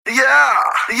Yeah.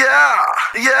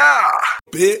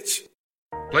 Bitch.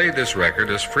 Play this record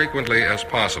as frequently as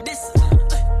possible. This is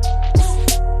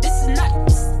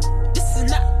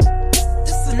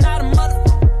not a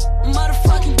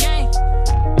motherfucking game,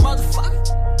 motherfucker.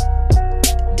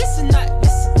 This is not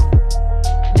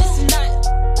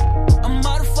a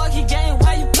motherfucking game.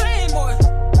 Why you playing, boy?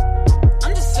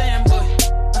 I'm just saying, boy.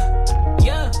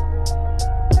 Yeah.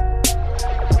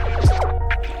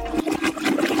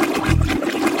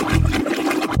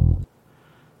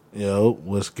 Yo,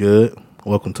 what's good?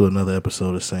 Welcome to another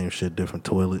episode of Same Shit, Different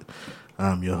Toilet.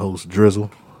 I'm your host,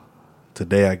 Drizzle.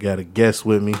 Today I got a guest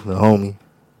with me, the homie,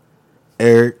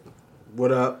 Eric.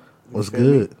 What up? What's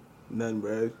good? Nothing,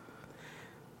 bro.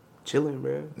 Chilling,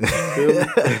 bro.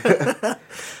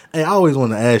 Hey, I always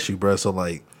want to ask you, bro, so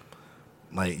like,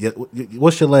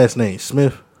 what's your last name?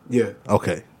 Smith? Yeah.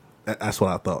 Okay. That's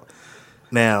what I thought.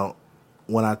 Now,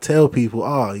 when I tell people,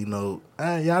 oh,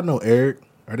 y'all know Eric,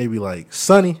 or they be like,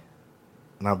 Sonny,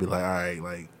 and I'll be like, all right,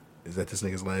 like, is that this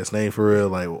nigga's last name for real?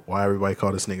 Like, why everybody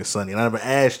call this nigga Sonny? And I never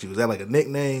asked you, is that like a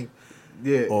nickname?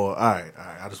 Yeah. Or, all right,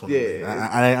 I just want to, Yeah.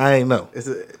 I ain't know. It's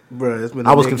been.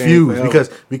 I was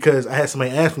confused because I had somebody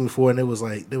ask me before, and I was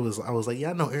like, yeah,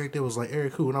 I know Eric. They was like,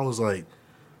 Eric who? And I was like,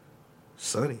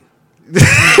 Sonny. I'm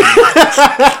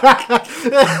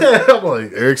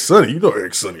like, Eric Sonny. You know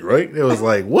Eric Sonny, right? It was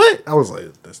like, what? I was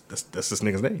like, that's this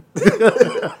nigga's name.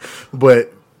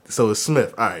 But so it's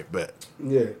Smith. All right, bet.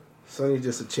 Yeah. Sonny's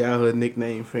just a childhood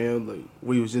nickname, fam. Like,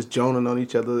 we was just joning on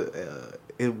each other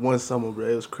in one summer, bro.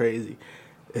 It was crazy.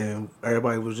 And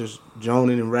everybody was just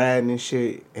joning and riding and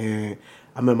shit. And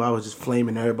I remember I was just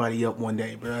flaming everybody up one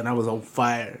day, bro. And I was on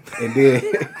fire. And then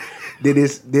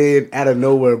then out of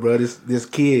nowhere, bro, this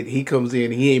kid, he comes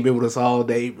in. He ain't been with us all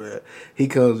day, bro. He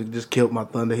comes and just killed my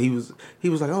thunder. He was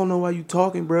like, I don't know why you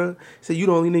talking, bro. He said, you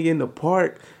the only nigga in the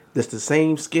park that's the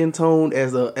same skin tone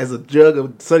as a jug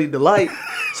of Sunny Delight.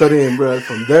 So then, bro,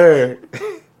 from there,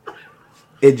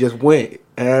 it just went.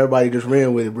 And everybody just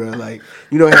ran with it, bro. Like,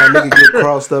 you know how a nigga get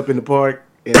crossed up in the park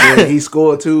and then he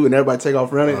scored too and everybody take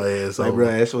off running? Oh, yeah, it's like, bro,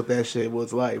 that's what that shit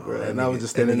was like, bro. And I was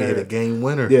just standing there. Hit a game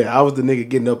winner. Yeah, I was the nigga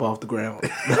getting up off the ground.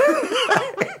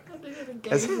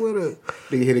 That's winner.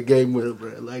 Nigga hit a game winner,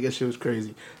 bro. Like, that shit was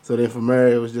crazy. So then from there,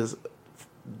 it was just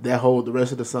the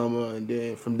rest of the summer, and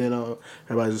then from then on,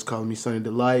 everybody just calling me Sunny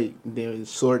Delight, and then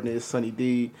shortening it Sunny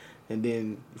D, and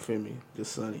then, you feel me,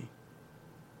 just Sunny.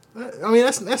 I mean,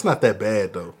 that's not that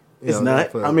bad though. It's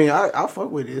not. I mean, I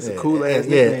fuck with it. It's a cool ass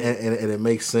nickname. And it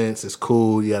makes sense. It's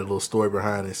cool. You got a little story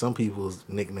behind it. Some people's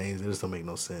nicknames, they just don't make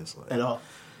no sense. Like, at all.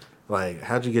 Like,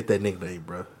 how'd you get that nickname,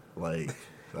 bro? Like,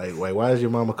 why does your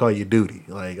mama call you Duty?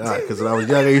 Like, all right, because when I was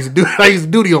young, I used to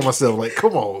duty on myself. Like,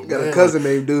 come on, got a cousin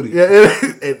named Duty. Yeah,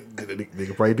 and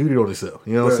nigga probably duty on himself.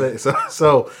 You know what I'm saying?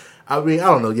 So I mean, I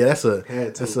don't know. Yeah,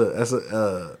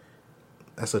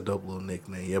 that's a dope little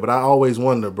nickname. Yeah, but I always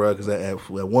wonder, bro, because at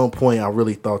one point I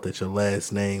really thought that your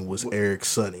last name was Eric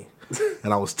Sonny,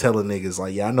 and I was telling niggas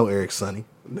like, yeah, I know Eric Sonny,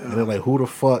 and they're like, who the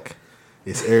fuck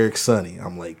is Eric Sonny?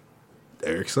 I'm like,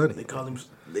 Eric Sonny. They call him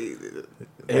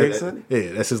Eric Sonny?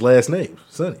 Yeah, that's his last name,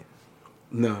 Sonny.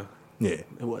 No. Yeah.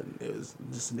 It wasn't. It was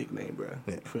just a nickname, bro.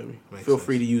 Yeah. You feel me? Feel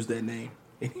free to use that name.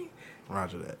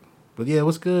 Roger that. But yeah,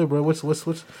 what's good, bro? What you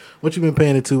been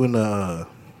paying into in the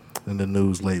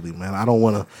news lately, man? I don't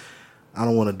want to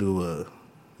do a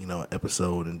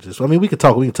episode and just. I mean, we can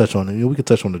touch on it. We can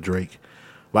touch on the Drake,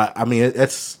 but I mean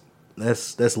that's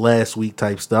last week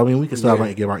type stuff. I mean, we can start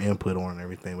and give our input on and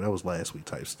everything, but that was last week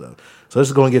type stuff. So let's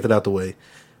just go and get that out the way.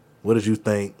 What did you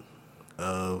think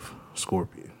of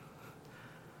Scorpion?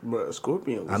 Bro,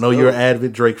 Scorpion. I know you're an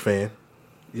avid Drake fan.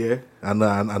 Yeah, I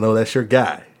know that's your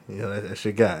guy. You know, that's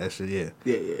your guy. That's your, yeah.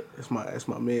 Yeah. That's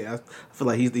my man. I feel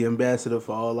like he's the ambassador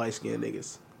for all light skinned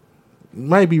niggas. You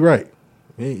might be right.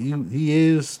 He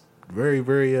is very,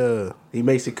 very. He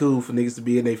makes it cool for niggas to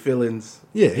be in their feelings.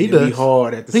 Yeah, he does. Be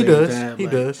hard at the same time. He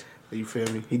does. You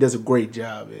feel me? He does a great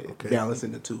job at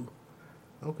balancing the two.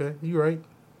 Okay, you right.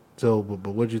 So,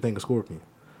 but what did you think of Scorpion?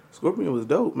 Scorpion was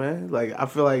dope, man. Like, I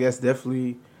feel like that's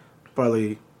definitely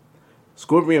probably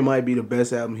Scorpion might be the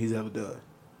best album he's ever done.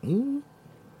 Mm-hmm.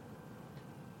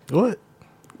 What?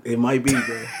 It might be,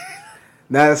 bro.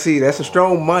 Now, see, that's a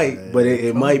strong mic, but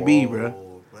it might be,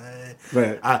 bro.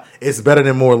 Man. It's better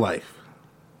than More Life.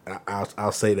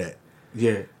 I'll say that.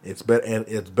 Yeah, it's better, and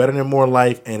it's better than More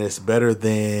Life, and it's better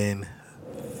than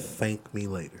Thank Me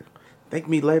Later. Thank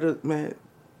Me Later, man.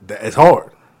 It's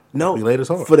hard. No, Thank Me Later's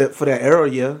hard for that era,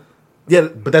 yeah. Yeah,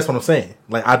 but that's what I'm saying.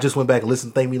 Like, I just went back and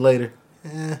listened to Thank Me Later.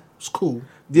 It's cool.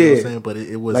 You know what I'm saying? But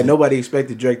it was like nobody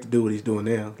expected Drake to do what he's doing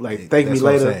now. Like Thank Me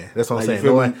Later. That's what I'm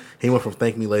saying. He went from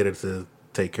Thank Me Later to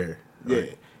Take Care. Yeah.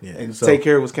 Right? Yeah. And So, Take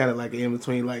Care was kind of like in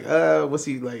between, like, what's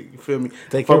he like? You feel me?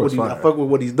 Take Care was I fire. fuck with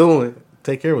what he's doing.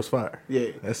 Take Care was fire.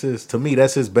 Yeah. That's his. To me,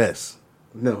 that's his best.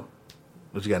 No.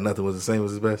 But you got Nothing Was the Same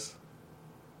was his best.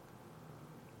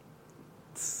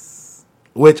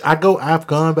 Which I've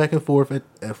gone back and forth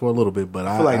for a little bit, but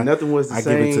I feel like Nothing Was the I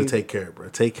Same. give it to Take Care, bro.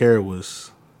 Take Care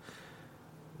was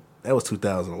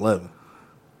 2011.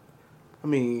 I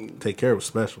mean, Take Care was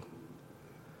special.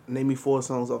 name me 4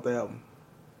 songs off the album.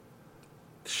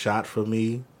 Shot for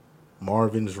Me,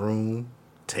 Marvin's Room,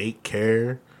 Take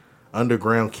Care,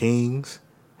 Underground Kings,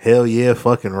 Hell Yeah,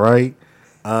 Fucking Right,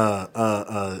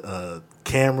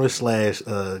 Camera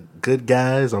 / Good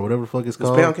Guys or whatever the fuck it's Was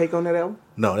called. Pound Cake on that album?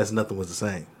 No, that's Nothing Was the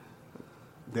Same.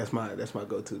 That's my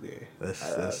go-to there. That's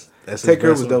Take his Care best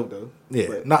was one. dope though. Yeah,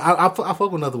 But no, I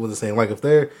fuck with Nothing Was the Same. Like if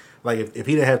if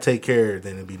he didn't have Take Care,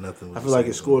 then it'd be Nothing Was I the feel like Same.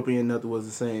 if Scorpion, Nothing Was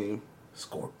the Same.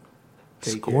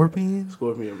 Take Care.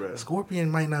 Scorpion, bro. Scorpion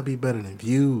might not be better than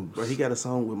Views. Bro, he got a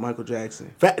song with Michael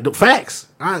Jackson. Facts.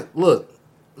 Look,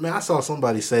 man, I saw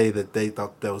somebody say that they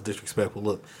thought that was disrespectful.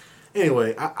 Look,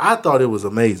 anyway, I thought it was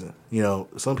amazing. You know,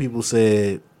 some people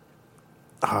said,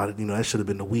 that should have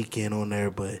been The Weeknd on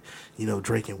there, but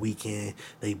Drake and Weeknd,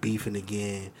 they beefing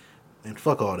again, and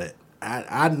fuck all that.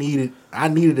 I needed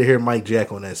to hear Mike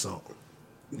Jack on that song.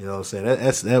 You know what I'm saying?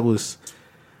 That was.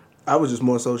 I was just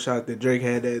more so shocked that Drake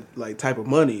had that like type of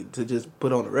money to just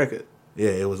put on the record. Yeah,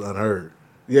 it was unheard.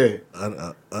 Yeah,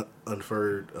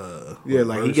 Unheard. yeah,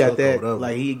 like he got that.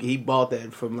 Like he bought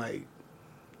that from like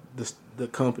the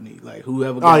company. Like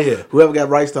whoever got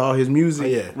rights to all his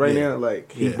music now.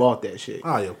 Like he bought that shit.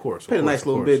 Oh yeah, of course. Paid a nice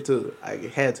little bit too. I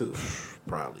had to.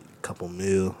 Probably a couple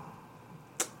mil.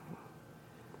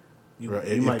 Right.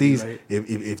 You might be right.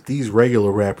 If these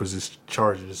regular rappers is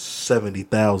charging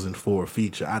 70,000 for a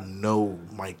feature, I know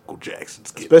Michael Jackson's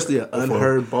getting, especially an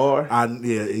unheard bar.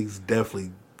 It's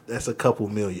definitely that's a couple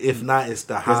million. If not, it's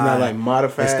the high. It's not like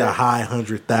modified. It's the high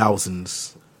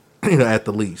 100,000s. At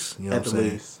the least. You know what I'm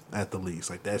saying? Least. At the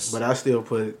least, like that's. But I still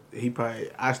put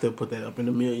that up in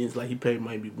the millions. Like he paid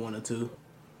maybe 1 or 2.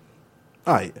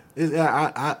 Oh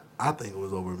yeah, I think it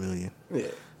was over $1 million. Yeah.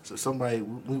 So somebody,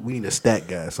 we need a stat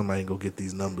guy. Somebody can go get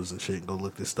these numbers and shit and go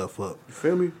look this stuff up. You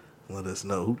feel me? Let us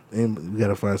know. And we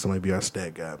gotta find somebody to be our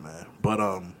stat guy, man. But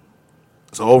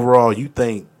so overall, you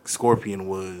think Scorpion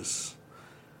was?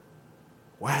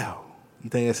 Wow,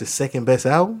 you think that's his second best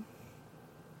album?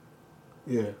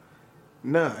 Yeah.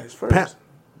 Nah, it's first.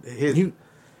 You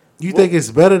think it's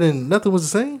better than Nothing Was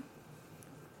the Same?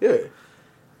 Yeah.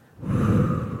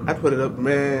 I put it up,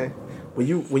 man. When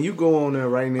you go on there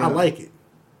right now, I like it.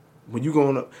 When you go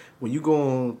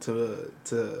on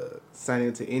to sign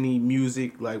into any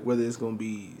music, like whether it's gonna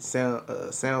be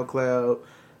SoundCloud,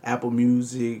 Apple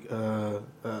Music,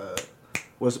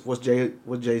 what's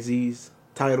Jay-Z's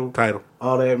title,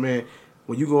 all that, man.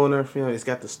 When you go on there, film, it's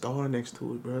got the star next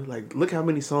to it, bro. Like, look how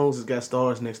many songs it's got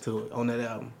stars next to it on that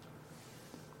album.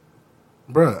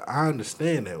 Bruh, I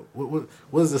understand that. What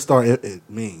does the star it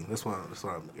mean? That's why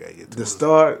I'm gotta get to the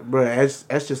star, bruh.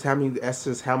 That's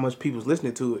just how much people's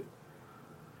listening to it.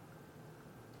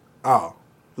 Oh,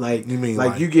 like you mean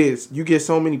like you get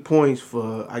so many points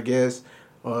for, I guess,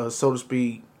 so to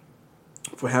speak,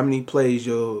 for how many plays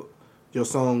your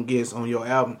song gets on your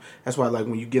album. That's why, like,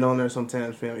 when you get on there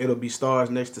sometimes, fam, it'll be stars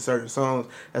next to certain songs.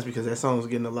 That's because that song's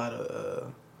getting a lot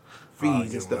of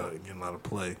feeds and stuff. Getting a lot of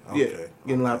play. Okay. Yeah,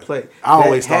 getting a lot of play. I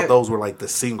always thought those were like the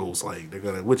singles, like they're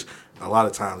gonna, which a lot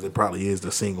of times it probably is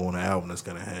the single on the album that's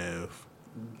gonna have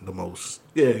the most.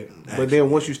 Yeah, action. But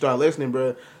then once you start listening,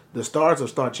 bro, the stars will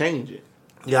start changing.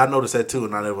 Yeah, I noticed that too,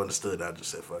 and I never understood. I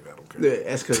just said, "Fuck, I don't care." Yeah,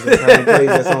 that's because that's how many plays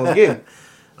that song's getting.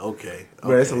 Okay,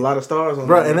 Bro, it's a lot of stars on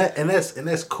bro, there. and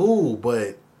that's cool,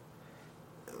 but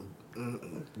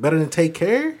better than Take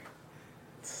Care.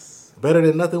 Better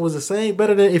than Nothing Was the Same.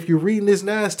 Better than If You're Reading This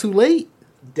Now It's Too Late.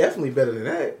 Definitely better than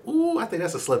that. Ooh, I think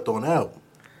that's a slept on album.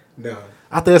 No,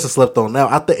 I think that's a slept on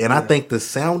album. I think the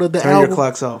sound of the turn album. your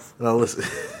clocks off. No, listen.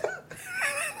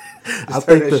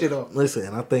 Turn that shit off. Listen,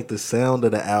 and I think the sound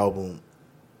of the album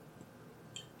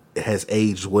has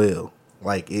aged well.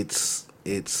 Like it's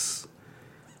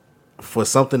for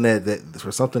something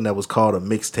that was called a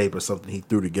mixtape or something he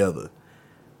threw together.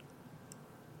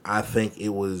 I think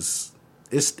it's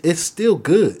still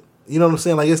good. You know what I'm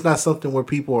saying? Like, it's not something where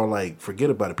people are like, forget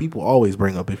about it. People always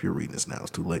bring up If You're Reading This Now It's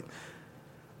Too Late.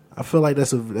 I feel like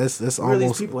that's almost where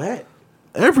these people at?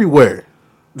 Everywhere.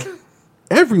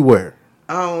 Everywhere.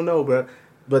 I don't know, bro.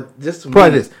 But just to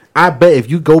probably this. I bet if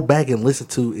you go back and listen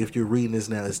to If You're Reading This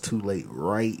Now It's Too Late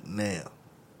right now,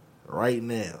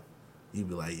 you'd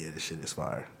be like, yeah, this shit is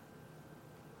fire.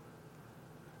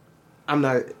 I'm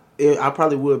not. I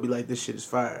probably would be like, this shit is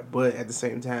fire, but at the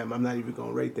same time, I'm not even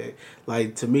gonna rate that.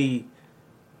 Like to me,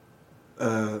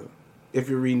 if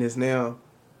you're reading this now,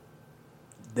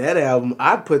 that album,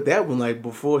 I put that one like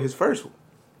before his first one.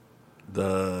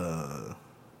 The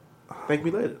Thank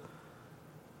Me Later.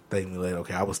 Thank Me Later.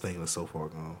 Okay, I was thinking of So Far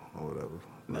Gone or whatever.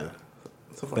 Nah.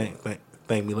 So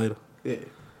Thank Me Later. Yeah.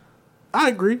 I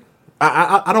agree.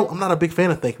 I'm not a big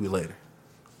fan of Thank Me Later.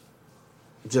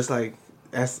 Just like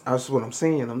that's what I'm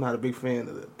saying. I'm not a big fan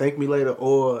of it. Thank Me Later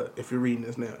or If You're Reading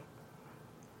This Now.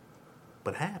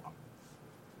 But how?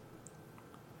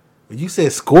 You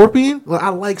said Scorpion? Well, I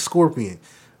like Scorpion,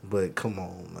 but come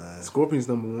on, man. Scorpion's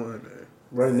number one, man.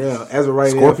 Right now, as of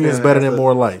right now, Scorpion's better than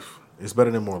More Life. It's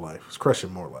better than More Life. It's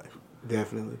crushing More Life.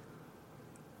 Definitely.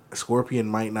 Scorpion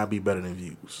might not be better than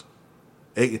Views.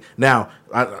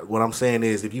 What I'm saying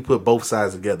is, if you put both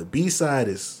sides together, B side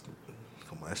is,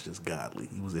 come on, that's just godly.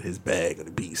 He was in his bag on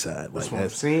the B side. That's what I'm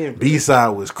saying. B side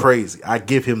was crazy. I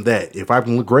give him that. If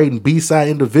I'm grading B side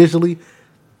individually,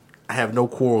 I have no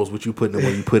quarrels with you putting it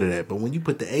where you put it at. But when you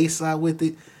put the A side with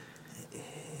it,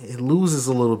 it loses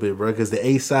a little bit, bro, because the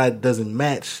A side doesn't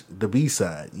match the B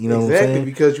side. You know what I'm saying? Exactly,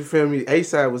 because you feel me. A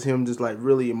side was him just like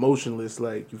really emotionless,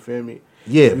 like you feel me.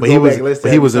 Yeah, but he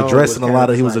was addressing a lot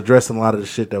of the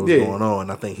shit that was going on.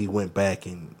 I think he went back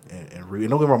and don't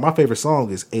get me wrong, my favorite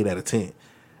song is 8 out of 10.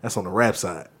 That's on the rap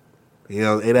side. You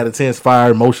know, 8 out of 10 is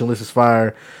fire. Emotionless is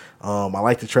fire. I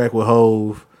like the track with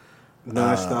Hove.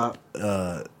 Nonstop.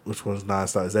 Which one's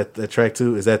Nonstop? Is that track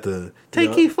too? Is that the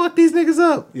Take Key fuck these niggas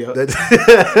up? Yeah.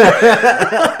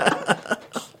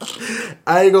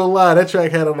 I ain't gonna lie, that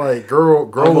track had him like grow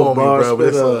on me, bro.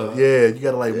 But you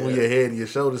gotta like move your head and your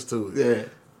shoulders to it.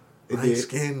 Yeah. Light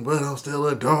skin, but I'm still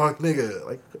a dark nigga.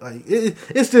 Like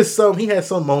it's just he had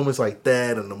some moments like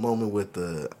that, and the moment with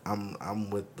I'm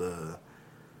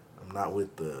not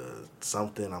with the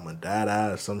something, I'm a die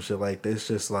or some shit like this.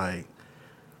 Just like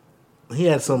he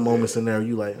had some moments in there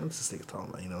you like, what's this nigga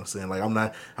talking about? You know what I'm saying? Like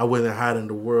I wasn't hiding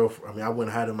the world. I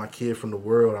wasn't hiding my kid from the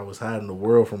world. I was hiding the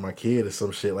world from my kid or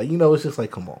some shit. Like, you know, it's just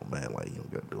like, come on, man. Like, you don't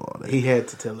gotta do all that. He had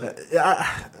to tell it.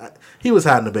 He was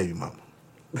hiding the baby mama.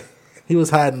 He was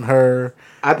hiding her.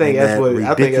 I think that's really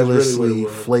what it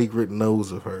was. Flagrant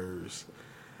nose of hers.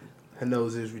 Her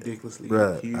nose is ridiculously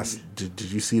huge.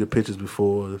 Did you see the pictures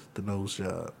before the nose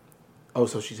job? Oh,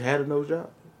 so she's had a nose job?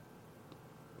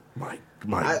 My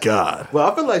God.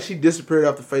 Well, I feel like she disappeared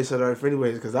off the face of the earth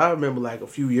anyways, because I remember like a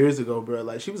few years ago, bro,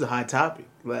 like she was a hot topic.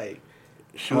 Like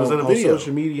she was in a video. On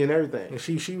social media and everything. And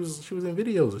she was in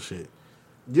videos and shit.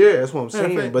 Yeah, that's what I'm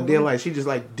saying. But then like she just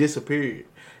like disappeared.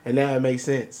 And now it makes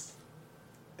sense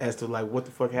as to like what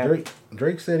the fuck happened.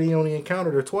 Drake said he only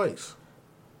encountered her twice.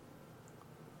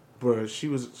 Bro, she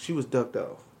was ducked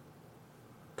off.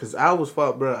 Cause I was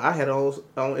bro. I had on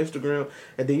Instagram,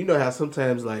 and then you know how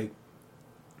sometimes like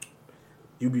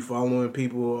you be following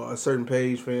people on a certain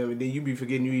page, fam, and then you be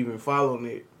forgetting you even following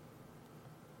it.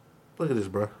 Look at this,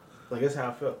 bro. Like, that's how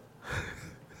I felt.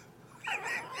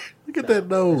 Look at that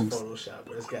nose. That's Photoshop,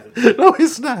 bro. It's gotta be. No,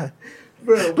 it's not.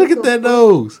 Bro, look at that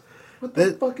nose. What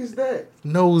the fuck is that?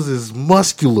 Nose is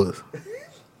muscular.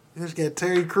 It's got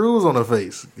Terry Crews on the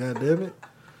face. God damn it.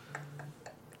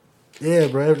 Yeah,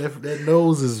 bro. That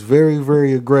nose is very,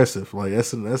 very aggressive. Like,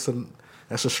 that's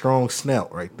a strong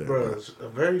snout right there, bro. A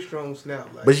very strong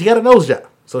snout. Like, but she got a nose job,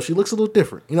 so she looks a little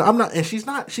different. You know, I'm not, and she's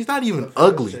not even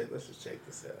ugly. Let's just check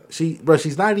this out.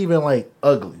 She's not even like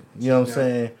ugly. You know what I'm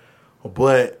saying?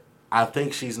 But I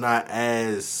think she's not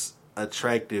as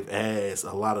attractive as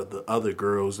a lot of the other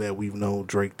girls that we've known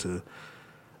Drake to,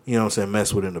 you know what I'm saying,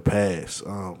 mess with in the past.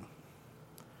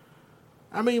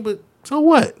 But so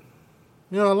what?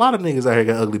 You know, a lot of niggas out here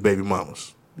got ugly baby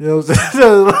mamas. You know what I'm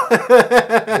saying?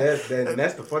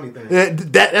 That's the funny thing.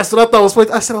 That's what I thought was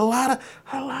funny. I said a lot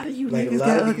of you niggas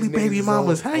got ugly baby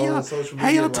mamas. How y'all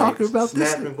talking about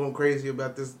this? Snapping, going crazy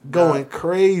about this. Going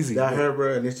crazy. Got her,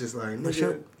 bro, and it's just like,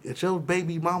 your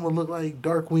baby mama look like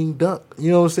Darkwing Duck.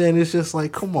 You know what I'm saying? It's just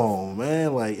like, come on,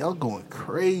 man. Like, y'all going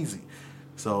crazy.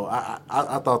 So I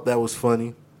thought that was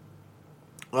funny.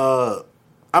 I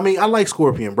like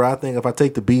Scorpion, bro. I think if I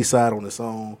take the B side on the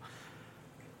song,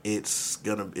 I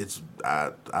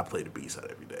play the B side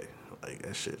every day. Like,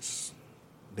 that shit's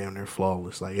damn near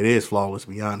flawless. Like, it is flawless, to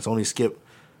be honest. Only skip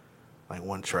like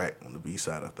one track on the B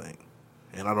side, I think.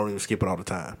 And I don't even skip it all the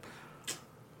time.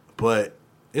 But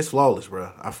it's flawless,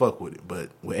 bro. I fuck with it. But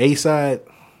with A side,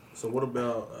 so what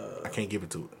about I can't give it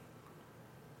to it.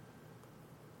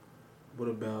 What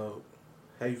about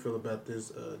how you feel about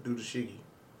this do the Shiggy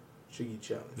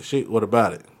challenge? The shit, what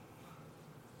about it?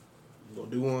 You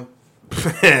gonna do one?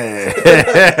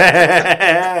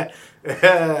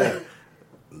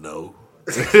 No.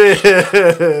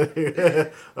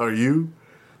 Are you?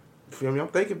 Feel me? I'm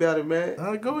thinking about it, man.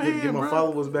 Go ahead, get my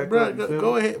followers back bro, up.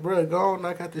 go ahead, bro. Go on,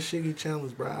 knock out the Shiggy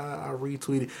challenge, bro. I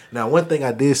retweeted. Now, one thing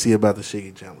I did see about the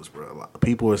Shiggy challenge, bro. A lot of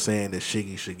people are saying that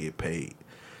Shiggy should get paid.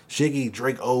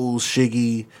 Drake owes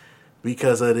Shiggy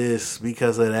because of this,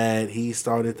 because of that. He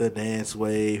started the dance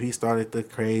wave. He started the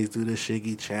craze through the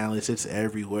Shiggy challenge. It's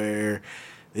everywhere.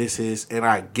 And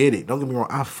I get it. Don't get me wrong.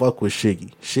 I fuck with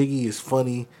Shiggy. Shiggy is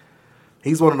funny.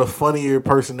 He's one of the funnier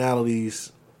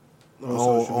personalities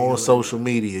on social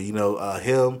media. You know,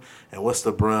 him and what's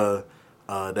the bruh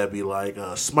that be like,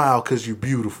 smile cause you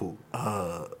beautiful.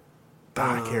 I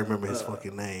can't remember his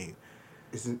fucking name.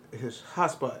 Is it his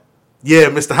hotspot? Yeah,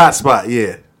 Mr. Hotspot.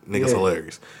 Yeah, nigga's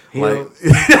hilarious. And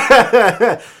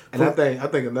I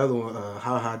think another one,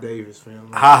 Ha Davis,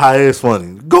 fam. Ha is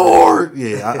funny. Gord.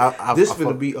 Yeah, this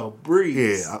finna be a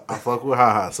breeze. Yeah, I fuck with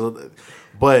Ha. So,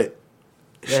 but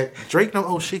Drake don't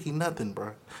owe Shiggy nothing,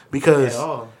 bro. Because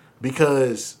I'm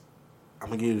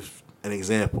gonna give an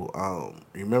example.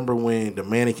 Remember when the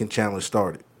mannequin challenge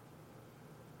started?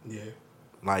 Yeah.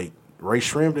 Like Ray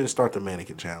Shrimp didn't start the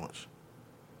mannequin challenge.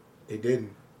 They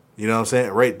didn't. You know what I'm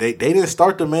saying? Right? They didn't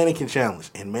start the mannequin challenge,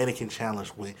 and mannequin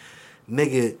challenge went.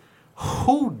 Nigga,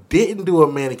 who didn't do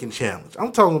a mannequin challenge?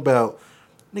 I'm talking about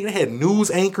nigga. They had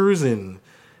news anchors and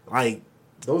like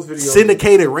those videos,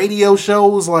 syndicated radio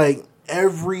shows. Like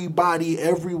everybody,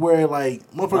 everywhere. Like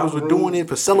motherfuckers were doing it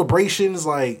for celebrations.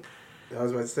 Like I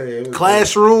was about to say it was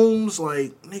classrooms.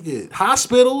 Like nigga,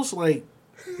 hospitals. Like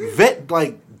vet.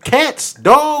 Like cats,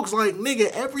 dogs. Like nigga,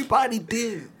 everybody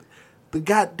did the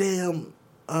goddamn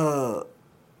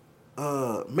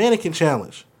mannequin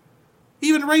challenge.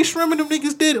 Even Ray Shrimp and them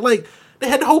niggas did it. Like they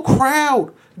had the whole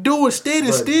crowd doing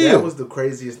standing still. That was the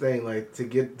craziest thing. Like to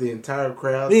get the entire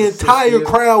crowd. The entire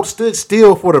crowd stood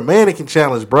still for the mannequin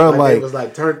challenge, bro. Like it was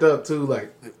like turned up too.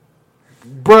 Like,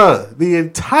 bruh, the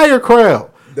entire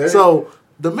crowd. So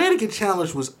the mannequin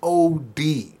challenge was OD.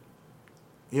 You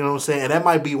know what I'm saying? And that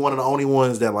might be one of the only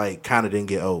ones that like kind of didn't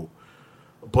get old.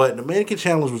 But the mannequin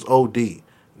challenge was OD.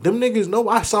 Them niggas,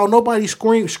 I saw nobody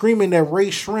screaming that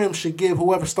Ray Shrimp should give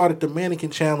whoever started the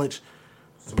mannequin challenge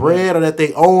bread or that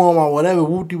they owe him or whatever.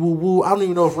 Woo-de-woo-woo. I don't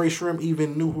even know if Ray Shrimp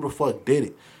even knew who the fuck did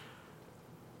it.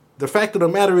 The fact of the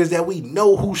matter is that we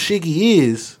know who Shiggy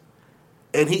is,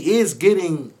 and he's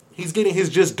getting his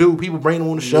just due. People bring him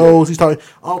on the shows. He's talking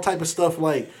all type of stuff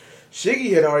like.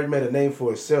 Shiggy had already made a name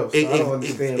for itself, so I don't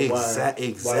understand why.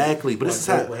 Exactly, but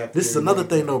this is another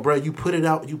thing though, bro. You put it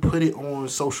out, you put it on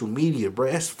social media,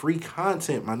 bro. That's free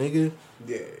content, my nigga.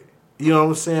 Yeah, you know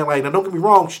what I'm saying. Like, now don't get me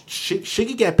wrong,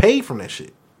 Shiggy got paid from that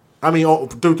shit. I mean,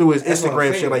 through his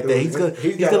Instagram shit like that. He's gonna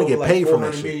get paid from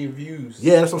that shit. Views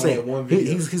yeah, that's what I'm saying.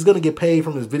 He's gonna get paid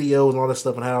from his videos and all that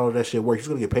stuff and how all that shit works. He's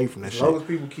gonna get paid from that shit. As long as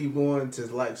people keep going to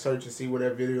like search and see where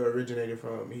that video originated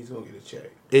from, he's gonna get a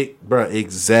check.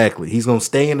 Exactly. He's gonna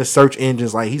stay in the search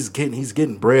engines. Like he's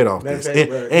getting bread off this.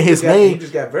 And his name, he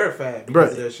just got verified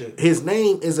because of that shit. His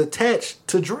name is attached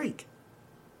to Drake,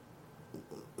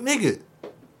 nigga.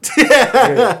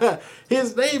 Yeah.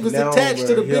 His name is attached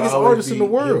to the biggest artist in the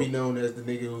world. He'll be known as the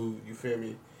nigga who, you feel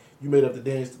me, you made up the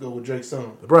dance to go with Drake's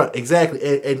song. Bruh, exactly.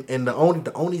 And the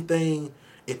only thing,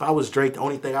 if I was Drake, the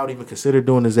only thing I would even consider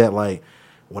doing is that, like,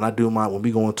 when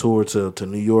we go on tour to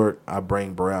New York, I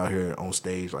bring bro out here on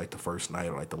stage like the first night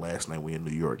or like the last night we in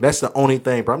New York. That's the only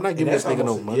thing, bro. I'm not giving this nigga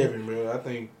no money. Given, bro. I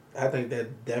think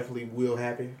that definitely will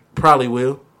happen. Probably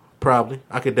will. Probably.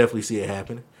 I could definitely see it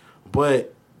happening.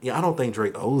 But yeah, I don't think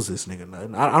Drake owes this nigga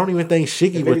nothing. I don't even think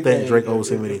Shiggy would think Drake owes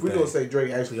him anything. If we're going to say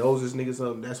Drake actually owes this nigga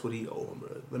something, that's what he owe him,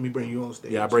 bro. Let me bring you on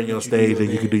stage. Yeah, I bring you on stage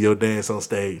and you can do your dance on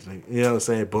stage. You know what I'm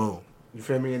saying? Boom. You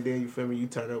feel me? And then, you feel me? You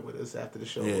turn up with us after the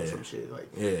show or some shit. Like,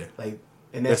 yeah. Like,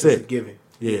 and that's it. A given.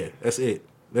 Yeah, that's it.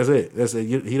 That's it.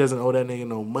 He doesn't owe that nigga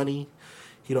no money.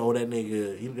 He don't owe that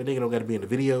nigga. That nigga don't got to be in the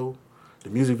video. The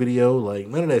music video, like,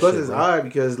 none of that Plus shit. Plus, it's hard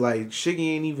because, like, Shiggy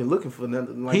ain't even looking for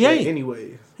nothing like that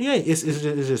anyway. He ain't. It's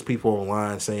just people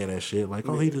online saying that shit. Like,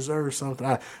 oh, he deserves something.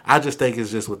 I just think it's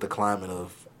just with the climate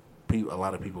of people. A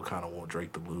lot of people kind of want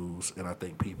Drake to lose. And I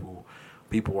think people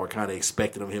are kind of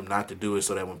expecting of him not to do it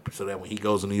so that when he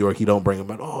goes to New York, he don't bring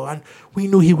him out. Oh, we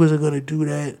knew he wasn't going to do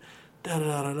that.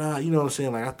 Da-da-da-da-da. You know what I'm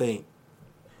saying? Like, I think.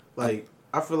 Like,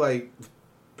 I feel like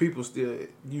people still.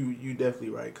 You definitely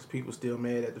right. Because people still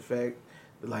mad at the fact.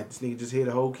 Like, this nigga just hit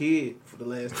a whole kid for the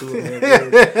last 2.5 years.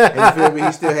 And you feel me?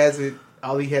 He still hasn't.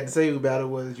 All he had to say about it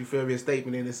was, you feel me, a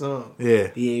statement in his song.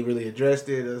 Yeah. He ain't really addressed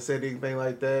it or said anything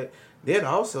like that. Then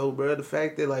also, bro, the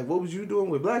fact that, like, what was you doing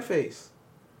with blackface?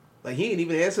 Like, he ain't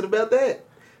even answered about that.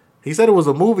 He said it was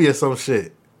a movie or some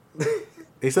shit.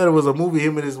 He said it was a movie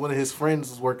him and one of his friends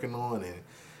was working on, and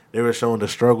they were showing the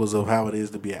struggles of how it is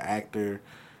to be an actor,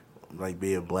 like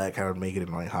being black, how to make it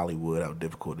in like Hollywood, how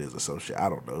difficult it is or some shit. I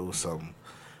don't know. It was something.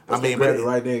 I mean, but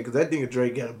right there, because that nigga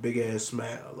Drake got a big ass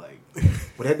smile. Like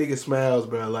when that nigga smiles,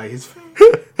 bro, like his.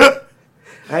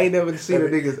 I ain't never seen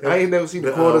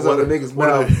the corners of the nigga's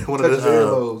mouth touch his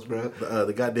earlobes, bro.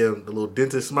 The little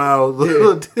dentist smile.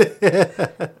 Yeah.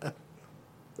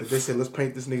 They said, let's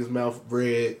paint this nigga's mouth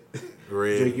red.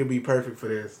 Drake, you'll be perfect for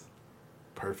this.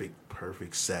 Perfect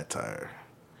satire.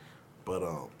 But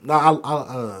I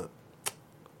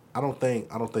don't think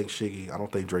Shiggy. I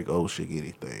don't think Drake owes Shiggy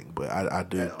anything. But I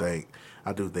do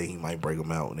think he might break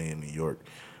him out in New York.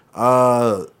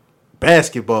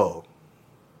 Basketball.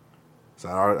 So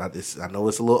I know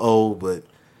it's a little old, but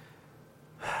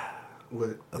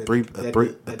what a three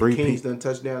the Kings done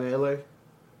touchdown in LA.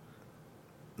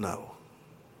 No,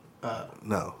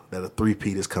 that a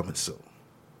 3-peat is coming soon.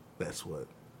 That's what.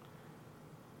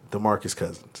 DeMarcus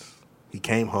Cousins. He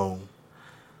came home.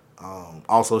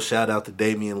 Also, shout out to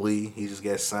Damian Lee. He just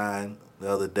got signed the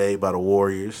other day by the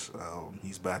Warriors.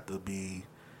 He's about to be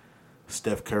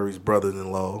Steph Curry's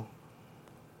brother-in-law.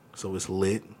 So it's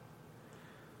lit.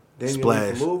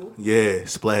 Splash. Yeah,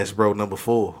 Splash Bro number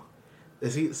 4.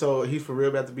 Is he? So he's for real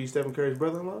about to be Stephen Curry's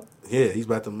brother-in-law? Yeah, he's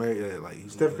about to marry.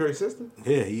 Stephen Curry's sister?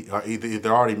 Yeah, either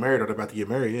they're already married or they're about to get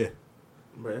married. Yeah,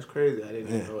 bro, that's crazy. I didn't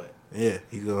even know it. Yeah,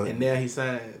 he's going. And now he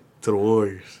signed to the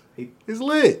Warriors. He's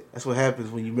lit. That's what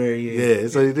happens when you marry. Yeah,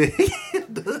 that's what he did.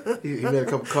 he made a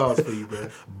couple calls for you, bro.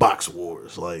 Box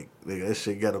Wars, like nigga, that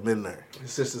shit got him in there. His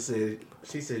sister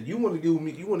said, "You want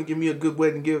to give me a good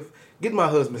wedding gift? Get my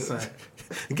husband signed.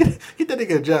 Get that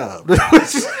nigga a job.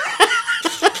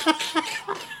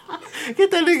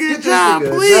 Get that nigga a job,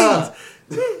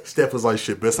 please." Steph was like,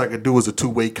 "Shit, best I can do is a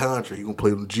 2-way contract. He gonna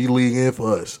play in the G League and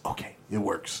for us." Okay, it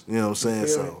works. You know what I'm saying? Yeah.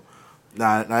 So,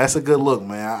 nah, that's a good look,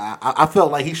 man. I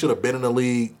felt like he should have been in the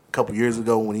league a couple years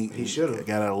ago when he should have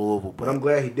got out of Louisville. But I'm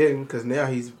glad he didn't, because now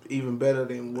he's even better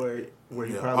than where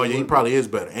he probably. He probably is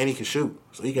better, and he can shoot,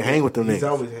 so he can hang with them niggas. He's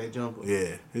always had jumpers.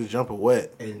 Yeah, his jumper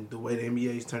wet. And the way the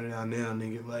NBA's turning out now,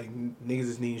 niggas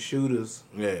just need shooters.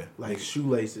 Yeah, like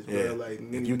shoelaces, yeah. Bro. Like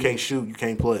if you can't shoot, you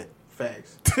can't play.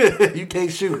 Facts. You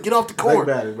can't shoot. Get off the court.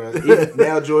 Think about it, bro.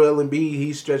 Now Joel Embiid,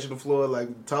 he's stretching the floor like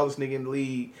the tallest nigga in the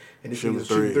league, and this nigga's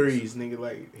shooting threes, nigga.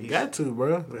 Like he got to,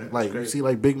 bro. Man, like you see,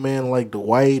 like big man like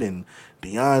Dwight and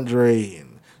DeAndre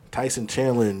and Tyson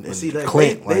Chandler and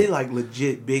Clint. They like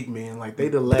legit big men. Like they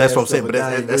the last. That's what I'm saying. But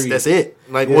that's it.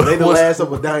 Like they the last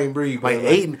of a dying breed. Like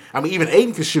Aiden. I mean, even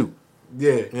Aiden can shoot.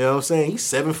 Yeah, you know what I'm saying. He's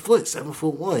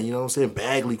 7'1". You know what I'm saying.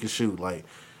 Bagley can shoot. Like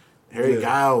Harry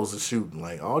Giles is shooting.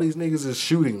 Like all these niggas is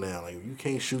shooting now. Like you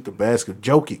can't shoot the basket.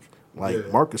 Jokic.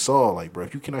 Like Marcus Gasol. Like bro,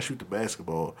 if you cannot shoot the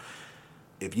basketball,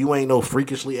 if you ain't no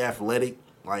freakishly athletic,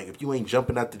 like if you ain't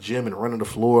jumping out the gym and running the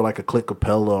floor like a Clint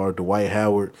Capella or Dwight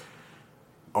Howard,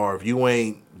 or if you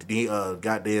ain't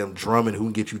goddamn Drummond who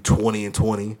can get you 20 and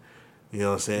 20, you know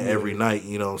what I'm saying, every night,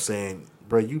 you know what I'm saying,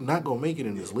 bro, you not gonna make it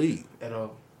in this league at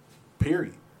all.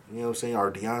 Period. You know what I'm saying?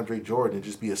 Or DeAndre Jordan and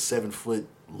just be a 7-foot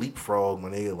leapfrog, my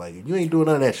nigga. Like you ain't doing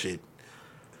none of that shit.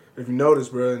 If you notice,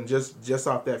 bro, and just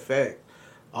off that fact,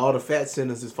 all the fat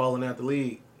centers is falling out the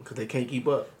league because they can't keep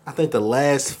up. I think the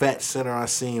last fat center I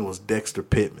seen was Dexter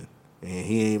Pittman, and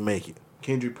he ain't make it.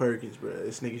 Kendrick Perkins, bro.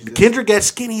 This nigga's just... Kendrick got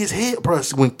skinny as hell, bro.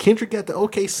 When Kendrick got to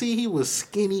OKC, he was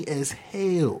skinny as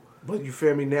hell. But you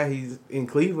feel me? Now he's in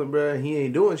Cleveland, bro. He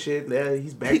ain't doing shit. Now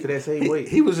he's back to that same weight.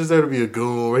 He was just there to be a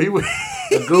goon, bro. He was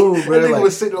a goon, bro. That nigga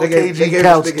was sitting on KG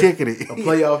couch kicking it.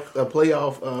 A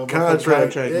playoff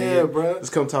contract. Yeah, bro.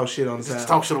 Just come talk shit on the sideline.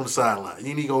 Talk shit on the sideline.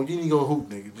 You ain't gonna hoop,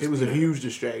 nigga. It was a huge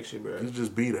distraction, bro.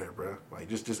 Just be there, bro. Like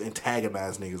just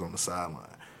antagonize niggas on the sideline.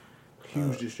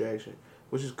 Huge distraction,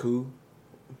 which is cool.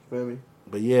 Feel me?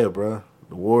 But yeah, bro.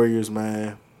 The Warriors,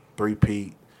 man.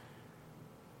 3-peat.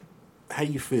 How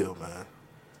you feel, man?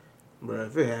 Bro,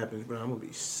 if it happens, bro, I'm gonna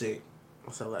be sick.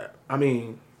 So like, I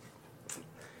mean,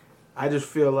 I just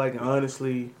feel like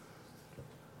honestly,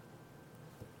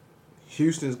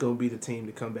 Houston's gonna be the team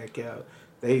to come back out.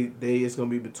 It's gonna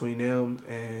be between them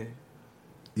and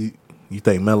you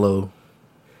think Melo?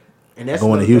 And that's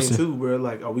going to Houston too, bro.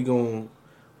 Like, are we going?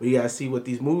 We gotta see what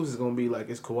these moves is gonna be like.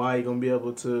 Is Kawhi gonna be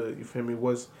able to? You feel me?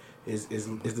 Is the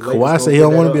Kawhi said he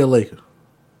don't want to be a Laker.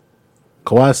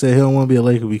 Kawhi said he don't want to be a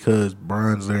Laker because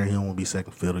Bron's there and he don't want to be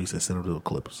second fiddle. He said send him to the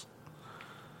Clippers.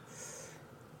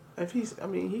 If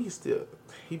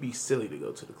he'd be silly to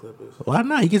go to the Clippers. Why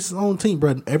not? He gets his own team,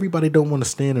 bro. Everybody don't want to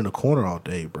stand in the corner all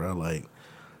day, bro. Like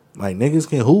niggas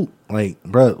can hoop. Like,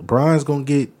 bro, Bron's gonna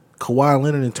get Kawhi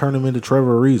Leonard and turn him into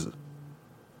Trevor Ariza.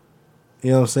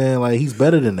 You know what I'm saying? Like, he's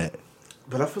better than that.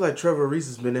 But I feel like Trevor Ariza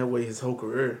has been that way his whole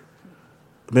career.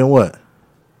 Man, what?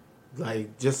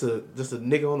 Like, just a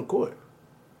nigga on the court.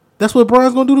 That's what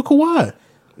Bron's gonna do to Kawhi.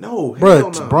 No,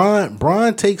 Bro, no.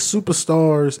 Bron takes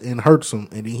superstars and hurts them,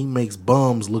 and then he makes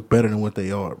bums look better than what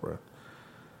they are, bro.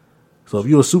 So if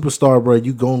you're a superstar, bro,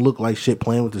 you gonna look like shit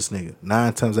playing with this nigga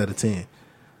 9 times out of 10.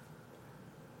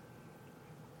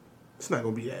 It's not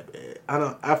gonna be that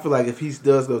bad. I feel like if he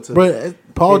does go to, Bro,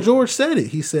 Paul George said it.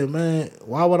 He said, "Man,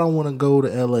 why would I want to go to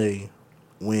LA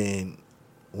when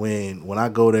I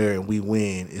go there and we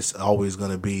win? It's always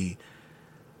gonna be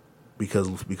because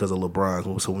of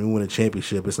LeBron. So when we win a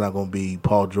championship, it's not gonna be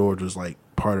Paul George was like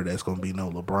part of that. It's gonna be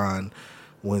no LeBron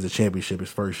wins the championship his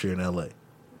first year in LA.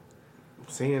 I'm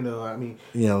saying though, I mean,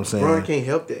 you know what I'm saying? LeBron can't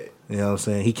help that. You know what I'm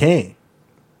saying? He can.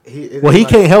 He like,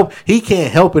 can't help. He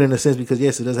can't help it in a sense because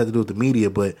yes, it does have to do with the media,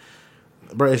 but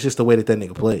bro, it's just the way that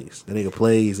nigga plays. The nigga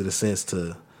plays in a sense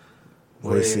to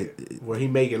where he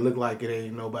make it look like it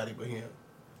ain't nobody but him.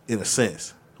 In a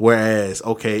sense. Whereas,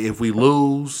 okay, if we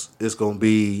lose, it's gonna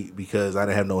be because I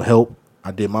didn't have no help.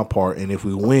 I did my part, and if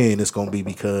we win, it's gonna be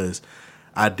because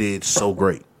I did so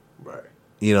great. Right.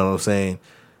 You know what I'm saying?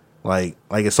 Like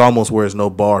it's almost where there's no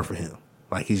bar for him.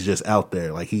 Like he's just out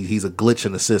there. Like he's a glitch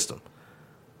in the system.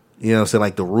 You know what I'm saying?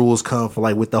 Like the rules come for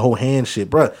like with the whole hand shit,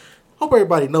 bro. Hope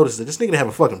everybody noticed that this nigga have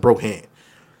a fucking broke hand.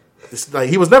 It's like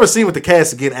he was never seen with the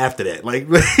cast again after that. Like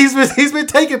he's been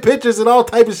taking pictures and all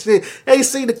type of shit. Ain't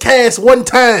seen the cast one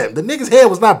time. The nigga's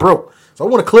hand was not broke. So I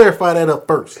want to clarify that up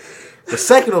first. But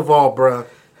second of all, bro,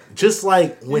 just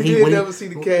like when he never see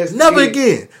the cast never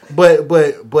again. But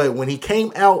when he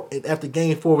came out after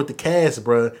Game 4 with the cast,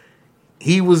 bro,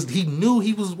 he knew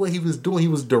what he was doing. He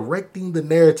was directing the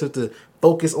narrative to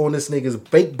focus on this nigga's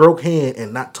fake broke hand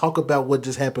and not talk about what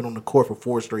just happened on the court for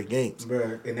 4 straight games.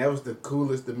 Bro, and that was the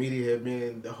coolest the media had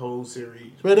been the whole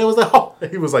series. But it was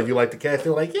he was like, you like the cast? They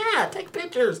were like, yeah, take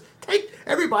pictures.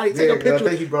 Everybody take a picture. I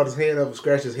think he brought his hand up and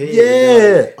scratched his head.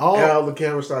 Yeah. And all the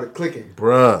cameras started clicking.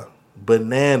 Bruh,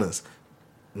 bananas.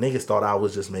 Niggas thought I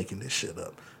was just making this shit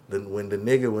up. Then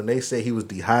when they say he was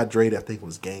dehydrated, I think it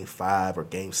was Game 5 or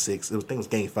Game 6. I think it was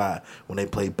Game 5 when they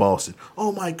played Boston.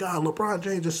 Oh my God, LeBron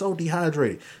James is so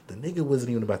dehydrated. The nigga wasn't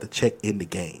even about to check in the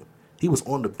game. He was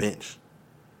on the bench.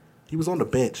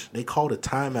 They called a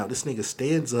timeout. This nigga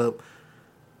stands up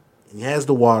and he has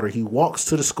the water. He walks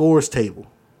to the scorer's table.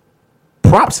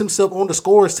 Props himself on the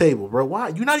scorer's table, bro. Why?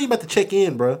 You're not even about to check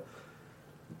in, bro.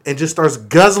 And just starts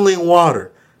guzzling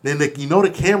water. Then the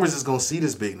cameras is going to see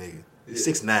this big nigga. He's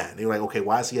 6'9". They're like, okay,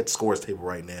 why is he at the scorer's table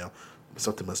right now?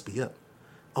 Something must be up.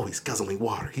 Oh, he's guzzling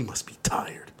water. He must be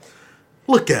tired.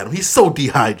 Look at him. He's so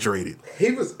dehydrated.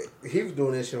 He was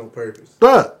doing that shit on purpose.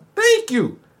 Bruh, thank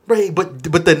you. Right, but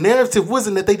the narrative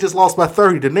wasn't that they just lost by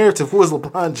 30. The narrative was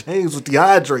LeBron James was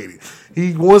dehydrated.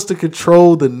 He wants to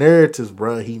control the narratives,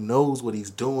 bruh. He knows what he's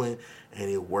doing, and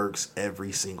it works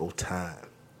every single time.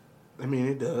 I mean,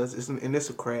 it does. It's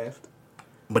a craft.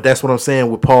 But that's what I'm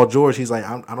saying with Paul George. He's like,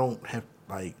 I don't have,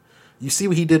 like, you see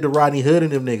what he did to Rodney Hood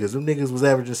and them niggas. Them niggas was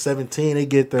averaging 17. They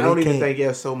get there. I don't even think he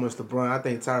has so much LeBron. I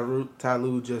think Ty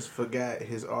Lue just forgot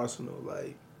his arsenal.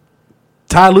 Like,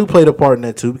 Ty Lue played a part in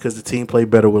that too because the team played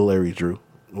better with Larry Drew.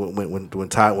 When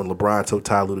LeBron told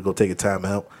Ty Lue to go take a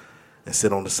timeout and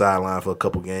sit on the sideline for a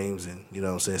couple games and, you know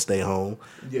what I'm saying, stay home.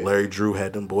 Yeah. Larry Drew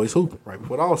had them boys hooping right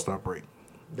before the All-Star break.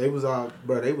 They was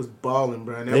they was balling,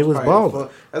 bro. They was balling.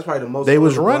 That's probably the most they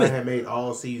was LeBron running. had made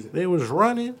all season. They was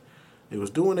running. They was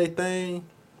doing their thing.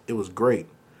 It was great.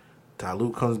 Ty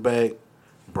Lue comes back.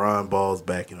 Bron balls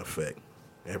back in effect.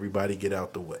 Everybody get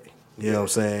out the way. You know what I'm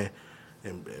saying?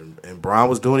 And Bron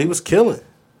was doing. He was killing.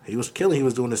 He was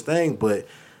doing his thing. But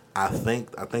I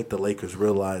think the Lakers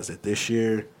realized that this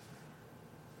year.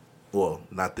 Well,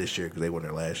 not this year because they won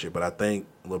there last year, but I think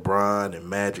LeBron and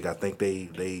Magic, I think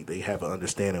they have an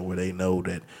understanding where they know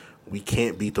that we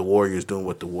can't beat the Warriors doing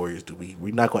what the Warriors do.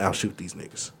 We're not going to outshoot these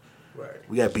niggas. Right.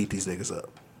 We got to beat these niggas up.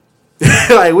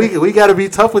 Like we got to be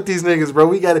tough with these niggas, bro.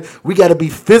 We got to be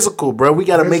physical, bro. We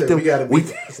got to make them.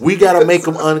 We got to make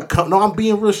them uncomfortable. No, I'm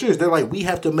being real serious. They're like, we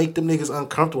have to make them niggas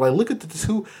uncomfortable. Like look at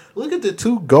the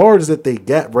two guards that they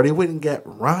got, bro. They went and got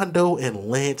Rondo and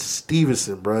Lance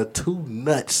Stevenson, bro. Two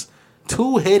nuts.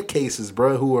 2 head cases,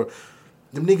 bro, who are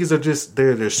them niggas are just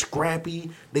they're scrappy.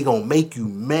 They gonna make you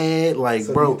mad, like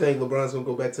so bro. You think LeBron's gonna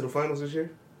go back to the finals this year?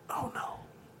 Oh no.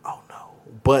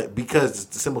 But because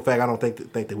the simple fact, I don't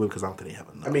think they will because I don't think they have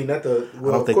enough. I mean, not the.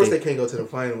 Well, of course they can't go to the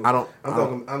finals.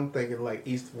 I'm thinking like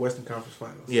Western Conference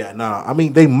Finals. Yeah, no. I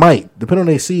mean, they might depending on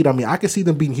their seed. I mean, I can see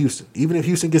them beating Houston. Even if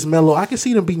Houston gets Melo, I can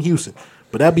see them beating Houston.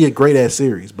 But that'd be a great ass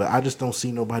series. But I just don't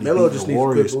see nobody. Melo just the needs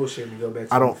Warriors. to quit bullshit and go back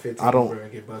to 15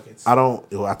 and get buckets.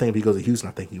 Well, I think if he goes to Houston,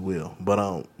 I think he will. But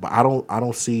I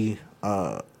don't see.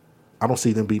 I don't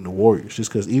see them beating the Warriors just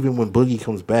because even when Boogie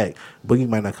comes back, Boogie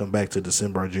might not come back to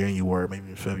December or January, maybe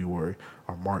in February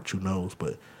or March, who knows?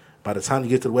 But by the time you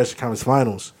get to the Western Conference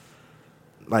Finals,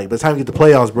 like by the time you get to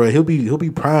playoffs, bro, he'll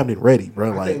be primed and ready,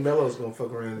 bro. I think Melo's gonna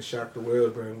fuck around and shock the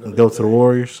world, bro. And go to the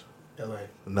Warriors. LA.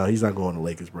 No, he's not going to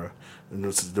Lakers, bro. And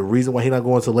the reason why he's not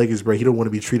going to the Lakers, bro, he don't want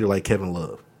to be treated like Kevin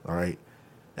Love. All right.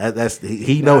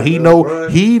 He knows.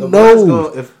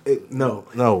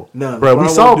 No, bro.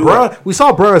 We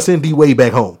saw Brian send D Wade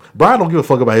back home. Brian don't give a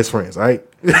fuck about his friends. All right.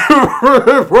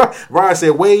 Brian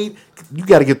said, Wade, you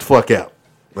got to get the fuck out.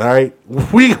 All right.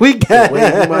 We got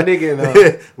Wade, my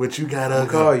nigga, but you gotta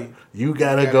call you. You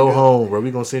gotta go home, bro.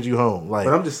 We gonna send you home. Like,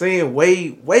 but I'm just saying,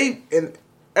 Wade, and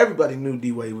everybody knew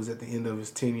D Wade was at the end of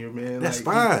his tenure, man. That's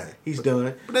like, fine. He's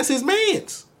done. But that's his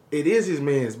man's. It is his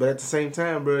man's, but at the same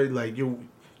time, bro, like you're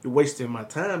wasting my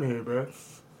time here, bro.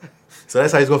 So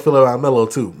that's how he's gonna feel about Melo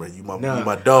too, man. You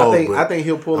my dog. I think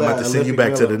he'll pull out. I'm about to send you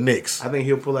back Melo. to the Knicks. I think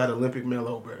he'll pull out Olympic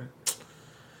Melo, bro.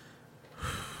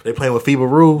 They playing with FIBA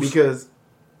rules because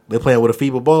they playing with a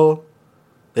FIBA ball.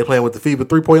 They playing with the FIBA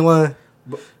 3-point line.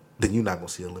 Then you're not gonna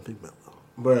see Olympic Melo,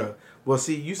 bro. Well,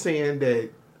 see, you saying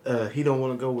that he don't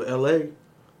want to go with LA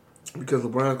because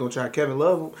LeBron's gonna try Kevin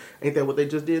Love him. Ain't that what they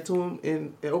just did to him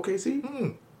in OKC?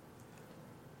 Mm.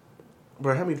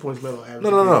 Bro, how many points Melo averaged?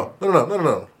 No.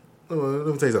 Let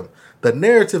me tell you something. The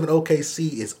narrative in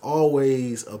OKC is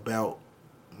always about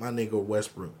my nigga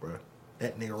Westbrook, bro.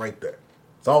 That nigga right there.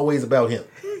 It's always about him.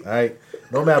 All right?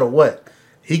 No matter what.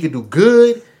 He could do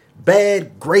good,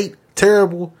 bad, great,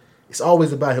 terrible. It's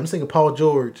always about him. I'm thinking Paul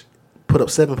George put up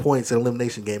 7 points in an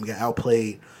elimination game and got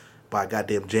outplayed by a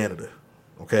goddamn janitor.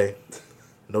 Okay?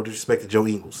 No disrespect to Joe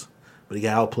Ingles. But he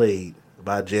got outplayed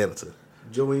by a janitor.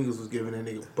 Joe Ingles was giving that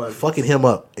nigga buckets. Fucking him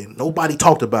up. And nobody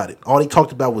talked about it. All they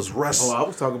talked about was Russ. Oh, I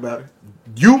was talking about it.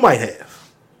 You might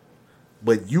have.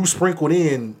 But you sprinkled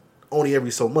in only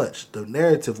every so much. The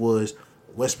narrative was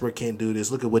Westbrook can't do this.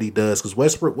 Look at what he does. Because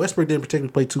Westbrook didn't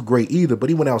particularly play too great either, but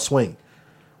he went out swinging.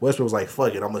 Westbrook was like,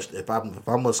 fuck it. If I'm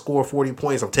going to score 40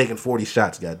 points, I'm taking 40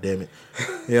 shots, goddammit.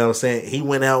 You know what I'm saying? He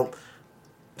went out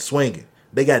swinging.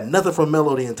 They got nothing from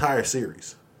Melo the entire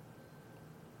series.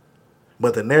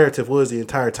 But the narrative was the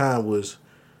entire time was,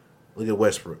 look at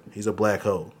Westbrook. He's a black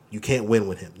hole. You can't win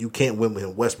with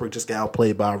him. Westbrook just got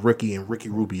outplayed by a rookie and Ricky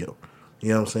Rubio. You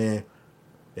know what I'm saying?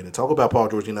 They didn't talk about Paul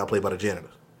George getting outplayed by the janitors.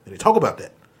 They didn't talk about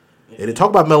that. They didn't talk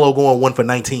about Melo going 1 for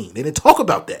 19. They didn't talk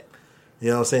about that. You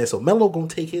know what I'm saying? So Melo going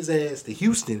to take his ass to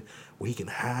Houston where he can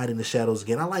hide in the shadows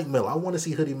again. I like Melo. I want to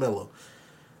see Hoodie Melo.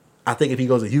 I think if he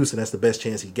goes to Houston, that's the best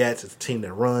chance he gets. It's a team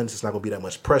that runs. It's not going to be that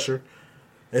much pressure.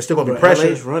 It's still going to be pressure.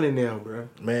 LA's running now, bro.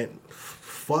 Man,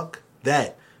 fuck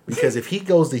that. Because if he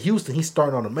goes to Houston, he's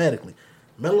starting automatically.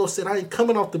 Melo said, I ain't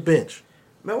coming off the bench.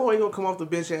 Melo ain't going to come off the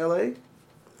bench in L.A.?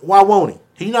 Why won't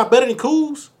he? He not better than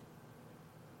Kuz.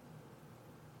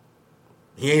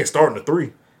 He ain't starting the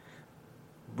 3.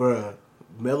 Bruh,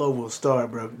 Melo will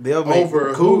start, bro. They'll make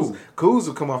over Kuz. Kuz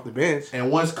will come off the bench.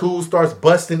 And once Kuz starts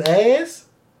busting ass,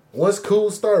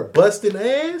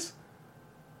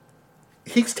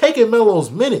 he's taking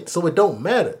Melo's minutes, so it don't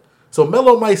matter. So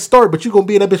Melo might start, but you gonna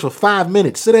be in that bitch for 5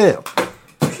 minutes. Sit down.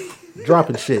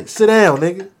 Dropping shit. Sit down,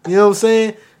 nigga. You know what I'm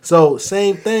saying? So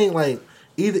same thing, like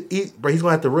but he's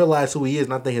gonna have to realize who he is,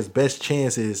 and I think his best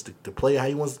chance is to play how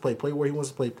he wants to play where he wants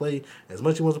to play as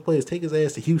much as he wants to play is take his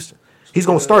ass to Houston. He's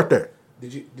gonna start there.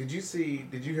 Did you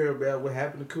hear about what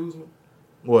happened to Kuzma?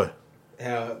 What?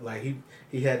 How like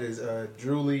he had his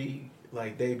Drew League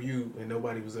like debut and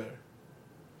nobody was there.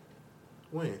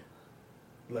 When?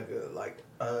 He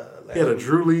had a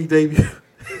Drew League debut.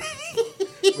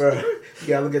 Bro, you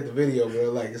gotta look at the video,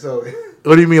 bro. Like so.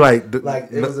 What do you mean, like? It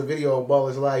was a video of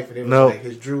Baller's Life, and it was like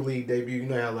his Drew League debut. You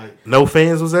know how like no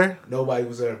fans was there? Nobody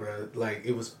was there, bro. Like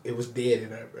it was dead in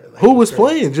there, bro. Like, who was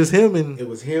playing? Just him and it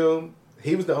was him.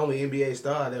 He was the only NBA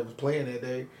star that was playing that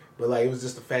day. But like it was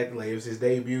just the fact that like it was his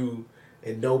debut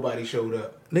and nobody showed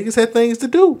up. Niggas had things to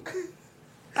do.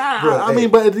 I mean,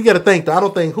 but you got to think though. I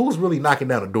don't think who's really knocking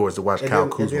down the doors to watch Kyle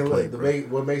Kuzma play.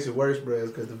 What makes it worse, bro,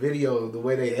 is because the video, the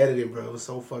way they edited, bro, was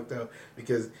so fucked up.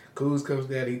 Because Kuz comes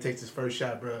down, he takes his first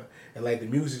shot, bro, and like the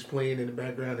music's playing in the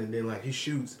background, and then like he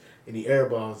shoots and he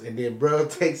airballs, and then bro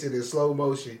takes it in slow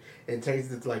motion and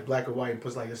takes it to like black and white and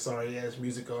puts like a sorry ass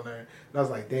music on there. And I was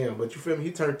like, damn, but you feel me?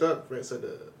 He turned up for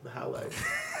the highlight.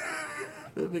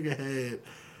 That nigga had.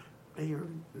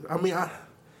 I mean, I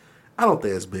don't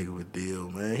think it's big of a deal,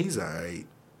 man. He's all right.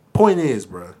 Point is,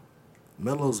 bro,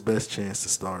 Melo's best chance to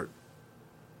start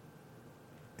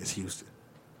is Houston,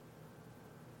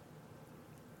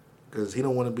 because he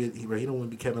don't want to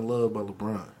be Kevin Love by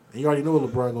LeBron, and you already know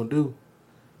what LeBron gonna do.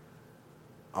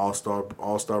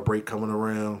 All-star break coming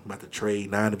around. I'm about to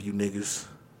trade 9 of you niggas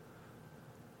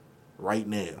right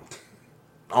now.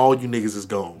 All you niggas is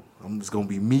gone. I'm just gonna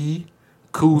be me,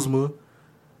 Kuzma,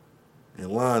 and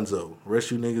Lonzo.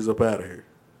 Rest you niggas up out of here.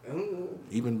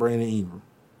 Even Brandon Ingram.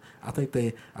 I think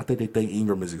they think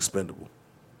Ingram is expendable.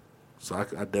 So I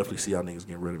definitely see y'all niggas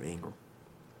getting rid of Ingram.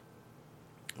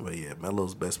 But yeah,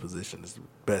 Melo's best position is the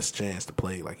best chance to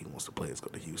play like he wants to play is go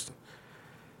to Houston.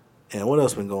 And what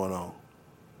else been going on?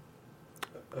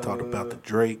 Talked about the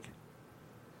Drake.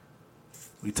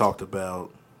 We talked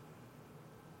about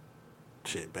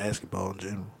basketball in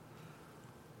general.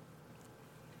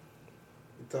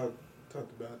 We talked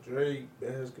about Drake,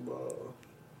 basketball.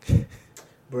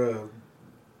 Bruh,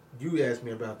 you asked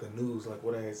me about the news, like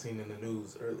what I had seen in the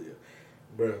news earlier.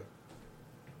 Bruh,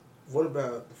 what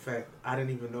about the fact I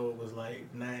didn't even know it was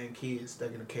like 9 kids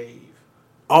stuck in a cave?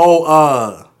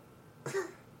 Oh,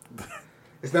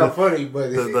 it's not funny, but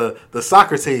the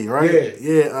soccer team, right?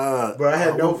 Yeah. Bro, I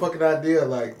had no fucking idea.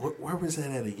 Like, where was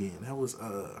that at again? That was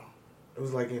it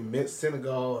was like in mid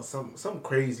Senegal or something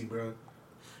crazy, bro.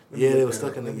 Yeah, they were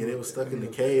stuck in the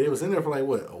cave. It was in there for like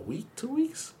what, a week, 2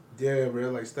 weeks? Yeah,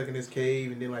 bro, like stuck in this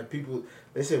cave, and then like people.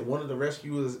 They said one of the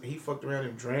rescuers he fucked around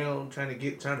and drowned trying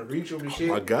to reach him and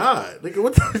shit. Oh my god, nigga,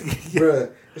 what the?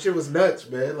 Bro, that shit was nuts,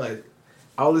 man. Like.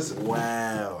 All this,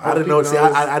 wow, I didn't know. See,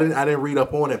 I didn't read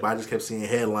up on it, but I just kept seeing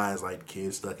headlines like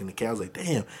kids stuck in the cave. I was like,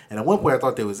 damn. And at one point, I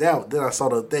thought they was out. Then I saw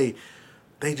that they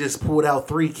just pulled out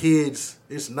 3 kids.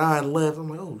 There's 9 left. I'm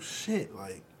like, oh shit,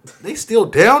 like they still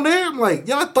down there. I'm like,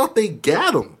 yeah, I thought they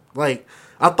got them. Like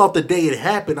I thought the day it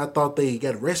happened, I thought they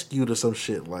got rescued or some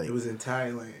shit. Like it was in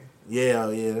Thailand. Yeah,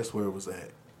 that's where it was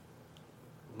at.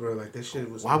 Bro, like that shit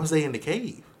was. Why was they in the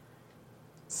cave?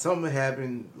 Something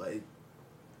happened, like.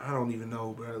 I don't even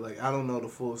know, bro. Like, I don't know the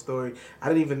full story. I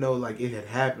didn't even know, like, it had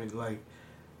happened. Like,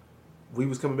 we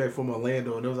was coming back from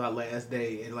Orlando, and it was our last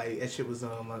day. And, like, that shit was,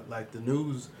 like the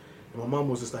news. And my mom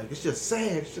was just like, it's just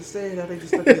sad. It's just sad how they just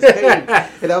stuck in this cave.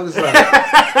 And I was like,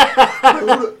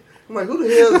 who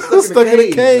the hell is stuck in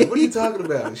the cave? Like, what are you talking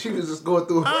about? And she was just going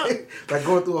through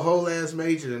a whole ass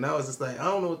major. And I was just like, I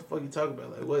don't know what the fuck you talking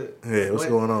about. Like, what? Yeah, what's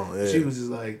going on? Yeah. She was just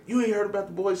like, you ain't heard about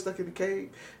the boys stuck in the cave?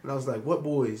 And I was like, what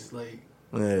boys? Like,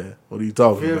 yeah, what are you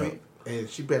talking about? And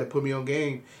she better put me on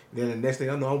game. And then the next thing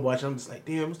I know, I'm watching. I'm just like,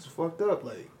 damn, this is fucked up.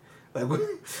 Like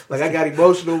I got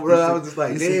emotional, bro. I was just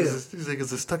like, damn, these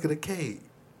niggas are stuck in a cave.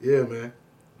 Yeah, man.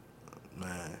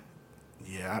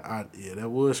 Yeah, that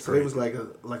was crazy. So it was like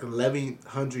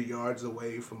 1,100 yards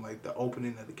away from like the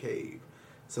opening of the cave.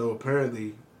 So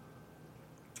apparently,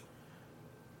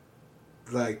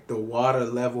 like the water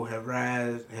level had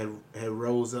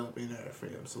rose up in there for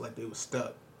them. So like they were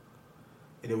stuck.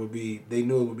 And they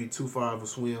knew it would be too far of a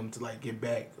swim to like get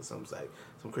back or something, like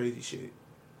some crazy shit.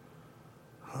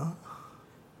 Huh?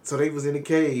 So they was in the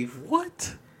cave.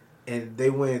 What? And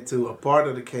they went to a part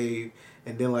of the cave,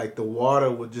 and then like the water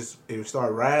would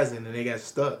start rising, and they got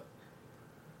stuck.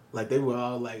 Like they were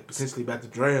all like potentially about to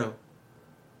drown.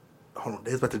 Hold on,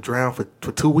 they was about to drown for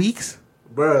 2 weeks?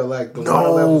 Bro, like the water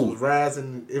levels was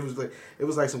rising. It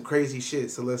was like some crazy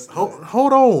shit. So let's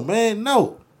hold on, man.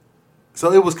 No.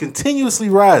 So it was continuously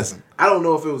rising. I don't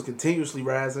know if it was continuously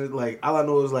rising. Like all I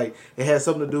know is like it had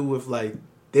something to do with like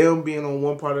them being on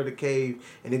one part of the cave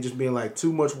and it just being like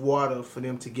too much water for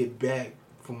them to get back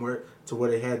from where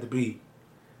they had to be.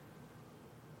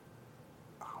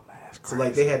 Oh man, that's crazy. So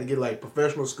like they had to get like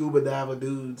professional scuba diver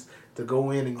dudes to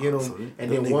go in and get them, so and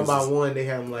then one by one they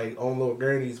had them like on little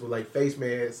gurneys with like face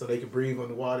masks so they could breathe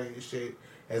underwater and shit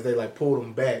as they like pulled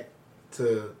them back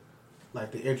to.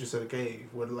 Like the entrance of the cave,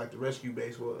 where like the rescue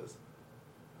base was.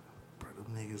 Bro, them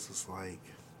niggas was like,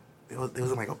 it was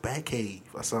in like a bat cave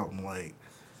or something. Like,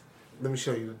 let me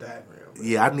show you the diagram. Bro.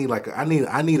 Yeah,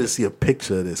 I need to see a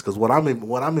picture of this because what I'm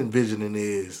envisioning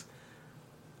is.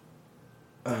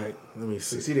 All right, let me see.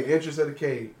 So you see the entrance of the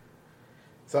cave.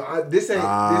 So this ain't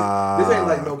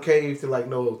like no cave to like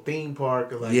no theme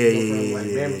park or like like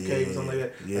Mammoth Cave or something like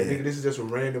that. Yeah. Like, nigga, this is just a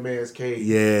random ass cave.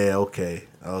 Yeah. Okay.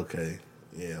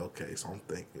 Yeah. Okay. So I'm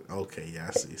thinking. Okay. Yeah.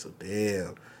 I see. So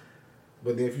damn.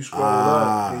 But then if you scroll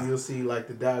up, then you'll see like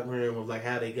the diagram of like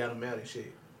how they got them out and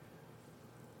shit.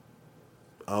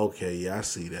 Okay. Yeah. I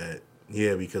see that.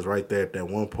 Yeah, because right there at that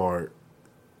one part,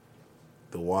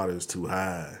 the water is too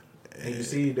high. And you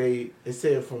see, it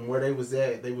said from where they was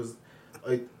at, they was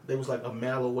like a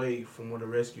mile away from where the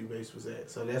rescue base was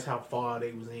at. So that's how far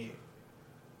they was in,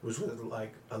 which was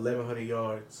like 1,100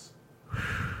 yards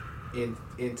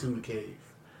into the cave.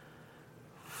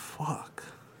 Fuck.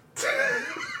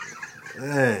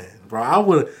 Man, bro,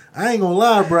 I ain't gonna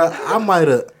lie, bro. I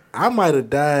might have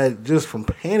died just from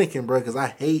panicking, bro, because I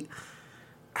hate.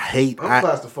 I'm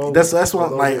claustrophobic. That's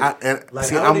what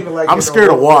I'm I'm scared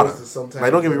of water.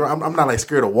 Like, don't get me wrong, I'm not like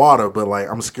scared of water, but like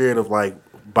I'm scared of like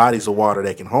bodies of water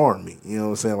that can harm me. You know what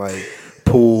I'm saying? Like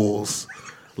pools,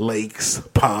 lakes,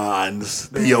 ponds,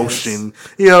 the ocean.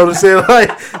 You know what I'm saying?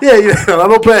 Like, I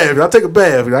don't bath. I take a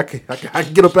bath. I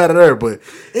can get up out of there, but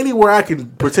anywhere I can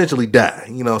potentially die.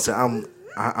 You know what I'm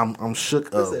saying? I'm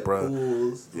shook up, bro.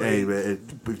 Pools, hey man,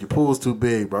 if your pool's too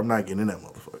big, bro, I'm not getting in that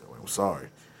motherfucker. Like, I'm sorry,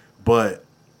 but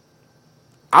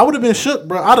I would have been shook,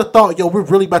 bro. I'd have thought, we're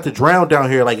really about to drown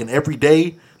down here. Like, and every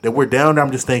day that we're down there,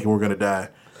 I'm just thinking we're going to die.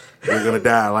 We're going to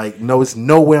die. Like, no, it's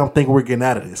no way I'm thinking we're getting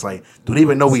out of this. Like, do they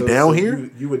even know we down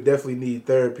here? You would definitely need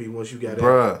therapy once you got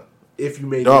Bruh, out. If you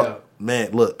made it out.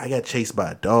 Man, look, I got chased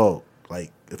by a dog,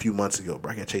 like, a few months ago,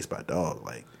 bro. I got chased by a dog.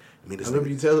 Like, I remember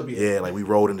you telling me. Yeah, like, we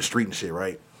rode in the street and shit,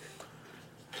 right?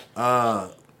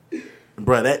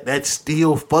 Bro, that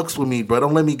still fucks with me, bro.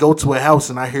 Don't let me go to a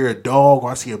house and I hear a dog, or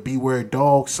I see a beware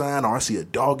dog sign, or I see a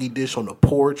doggy dish on the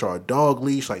porch, or a dog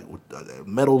leash, like a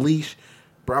metal leash.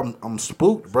 Bro, I'm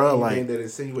spooked, bro. Like that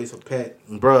insinuates a pet.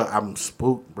 Bro, I'm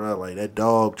spooked, bro. Like, that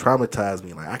dog traumatized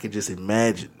me. Like, I could just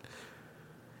imagine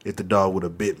if the dog would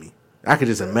have bit me. I could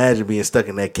just imagine being stuck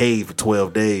in that cave for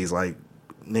 12 days. Like,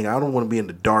 nigga, I don't want to be in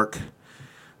the dark.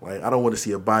 Like, I don't want to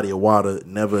see a body of water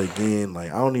never again.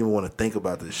 Like, I don't even want to think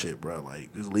about this shit, bro.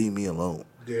 Like, just leave me alone.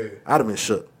 Yeah. I'd have been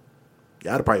shook.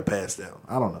 Yeah, I'd have probably passed out.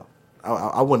 I don't know.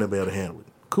 I wouldn't have been able to handle it.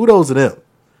 Kudos to them.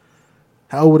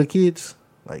 How old were the kids?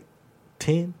 Like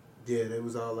 10? Yeah, they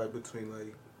was all like between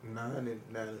like 9 and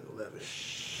 11.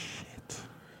 Shit.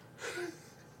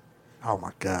 Oh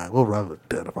my God. What would I have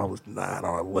done if I was 9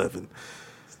 or 11?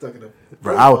 Stuck in a...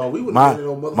 Bro, we would have been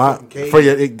in a motherfucking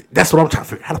cave. That's what I'm trying to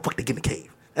figure out. How the fuck they get in the cave?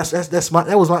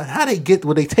 How they get,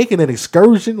 were they taking an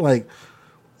excursion? Like,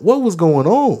 what was going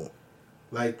on?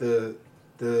 Like it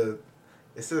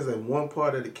says that one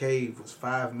part of the cave was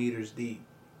 5 meters deep.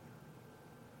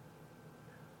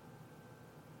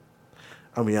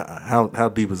 I mean, how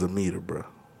deep is a meter, bro?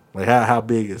 Like, how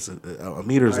big is a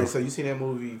meter? Right, so you seen that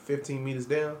movie 15 Meters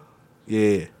Down?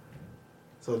 Yeah.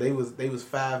 So they was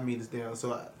 5 meters down.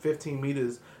 So 15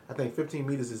 meters, I think 15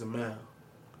 meters is a mile.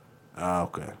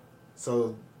 Okay.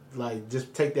 So, like,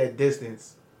 just take that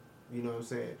distance. You know what I'm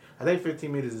saying? I think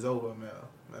 15 meters is over a mile,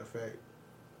 matter of fact.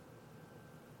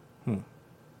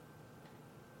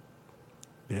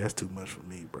 Yeah, that's too much for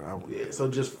me, bro. Yeah, so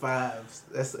just 5.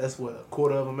 That's what, a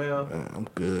quarter of a mile? I'm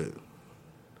good.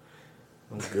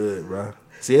 I'm good, bro.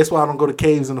 See, that's why I don't go to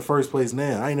caves in the first place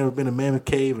now. I ain't never been to Mammoth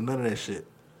Cave and none of that shit.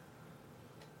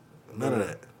 None of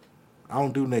that. I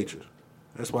don't do nature.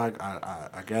 That's why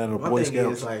I got in a Boy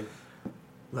Scouts.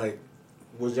 Like,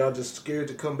 was y'all just scared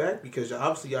to come back? Because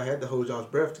obviously y'all had to hold y'all's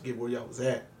breath to get where y'all was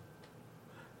at.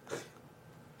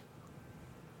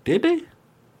 Did they?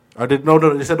 Or no,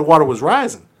 they said the water was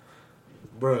rising.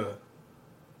 Bruh.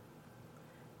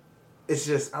 It's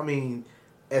just, I mean,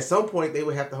 at some point they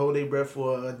would have to hold their breath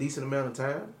for a decent amount of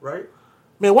time, right?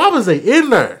 Man, why was they in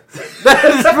there?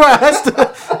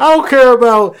 I don't care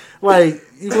about, like,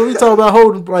 when we talk about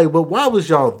holding, like, but why was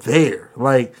y'all there?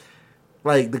 Like,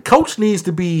 the coach needs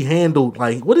to be handled.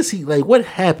 Like, what is he, like, what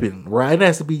happened, right? It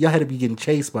has to be, y'all had to be getting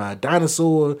chased by a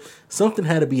dinosaur. Something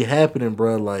had to be happening,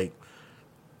 bro. Like,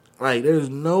 there's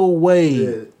no way.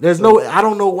 Yeah. I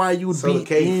don't know why you would be in. So the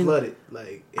cave flooded.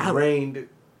 Like, it rained.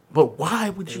 But why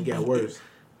would you be? It got worse.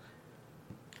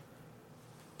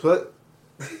 But,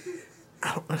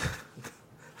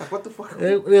 what the fuck?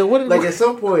 Like, at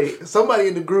some point, somebody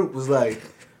in the group was like,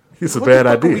 "It's a bad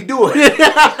idea. What are we doing?"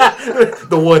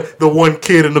 the one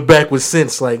kid in the back with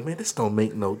sense, like, man, this don't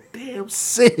make no damn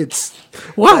sense.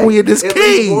 Why are we in this cave? At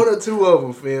least one or two of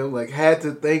them, fam, like, had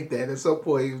to think that at some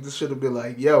point. This should have been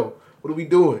like, "Yo, what are we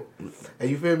doing?" And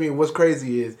you feel me? And what's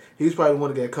crazy is he was probably one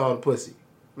to get called a pussy.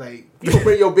 Like, you don't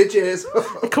bring your bitch ass.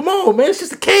 Come on, man, it's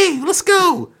just a cave. Let's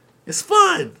go. It's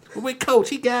fun. We're with Coach.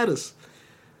 He got us.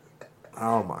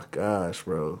 Oh my gosh,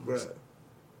 bro. Bruh.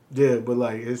 Yeah, but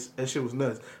like that shit was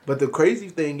nuts. But the crazy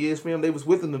thing is, fam, they was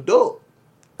with an adult.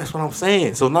 That's what I'm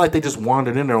saying. So not like they just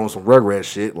wandered in there on some Rugrat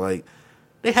shit. Like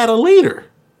they had a leader.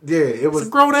 Yeah, it was a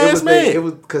grown ass man. It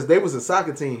was because they was a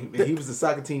soccer team and he was the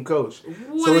soccer team coach.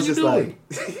 What so are it's you just doing?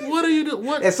 like, What are you doing?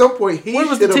 What? At some point, he Where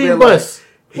was should the have team been bus?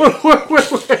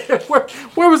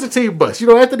 Where was the team bus? You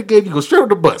know, after the game, you go straight on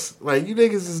the bus. Like you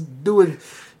niggas is doing,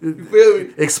 you feel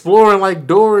me? Exploring like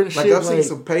Dora and Like shit. I've seen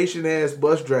some patient ass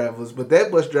bus drivers, but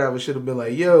that bus driver should have been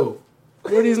like, "Yo,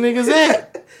 where these niggas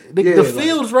at? The Yeah,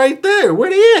 field's right there. Where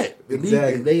they at?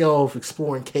 Exactly. They all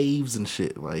exploring caves and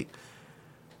shit. Like,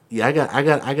 yeah, I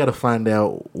got to find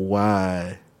out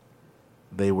why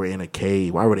they were in a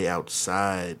cave. Why were they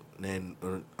outside? And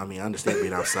I mean, I understand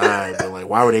being outside, but like,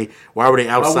 why were they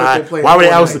outside?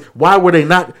 Why were they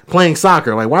not playing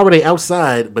soccer? Like, why were they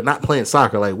outside but not playing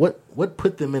soccer? Like, what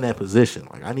put them in that position?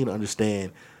 Like, I need to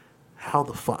understand how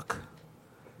the fuck.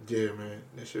 Yeah, man,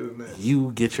 that shit was nuts.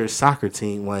 You get your soccer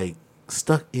team like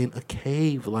stuck in a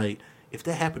cave. Like, if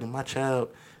that happened to my child,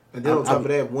 and then on top of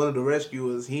that, one of the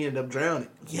rescuers, he ended up drowning.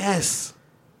 Yes.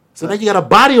 So now you got a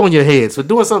body on your head for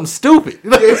doing something stupid.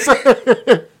 You know what I'm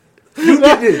saying? You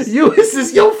did this. This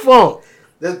is your fault.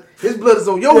 His blood is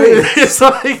on your head. It's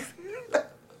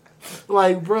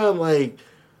like, bro, like,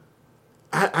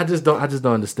 I just don't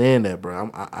understand that,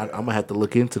 bro. I'm gonna have to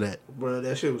look into that. Bro,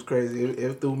 that shit was crazy.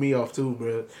 It threw me off too,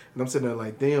 bro. And I'm sitting there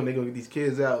like, damn, they gonna get these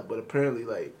kids out. But apparently,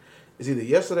 like, it's either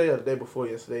yesterday or the day before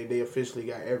yesterday, they officially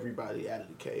got everybody out of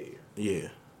the cave. Yeah.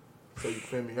 So you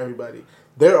feel me? Everybody,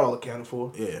 they're all accounted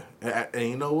for. Yeah, and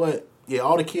you know what? Yeah,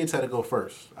 all the kids had to go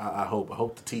first. I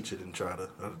hope the teacher didn't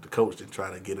the coach didn't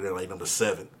try to get it there like number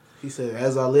 7. He said,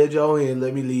 as I led y'all in,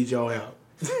 let me lead y'all out.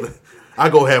 I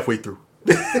go halfway through.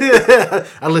 I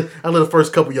let the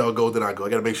first couple of y'all go, then I go. I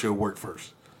got to make sure it worked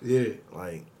first. Yeah.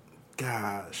 Like,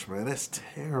 gosh, man, that's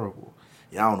terrible.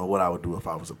 Yeah, I don't know what I would do if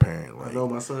I was a parent. Like, I know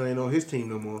my son ain't on his team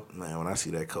no more. Man, when I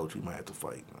see that coach, we might have to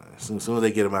fight. Man. As soon as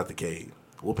they get him out the cave,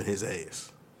 whooping his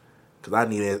ass. Because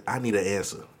I need an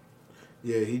answer.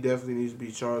 Yeah, he definitely needs to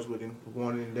be charged with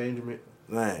wanton endangerment.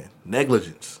 Man,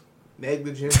 negligence.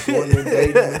 Negligence, wanton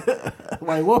endangerment.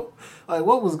 Like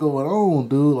what was going on,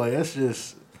 dude? Like that's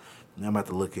just. I'm gonna have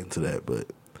to look into that, but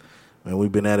man,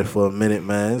 we've been at it for a minute,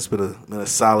 man. It's been a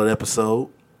solid episode.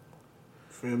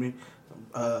 Feel me?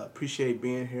 Appreciate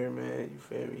being here, man. You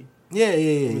feel me? Yeah.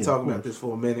 We've been talking about this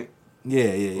for a minute. Yeah.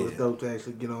 It's dope to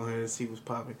actually get on here and see what's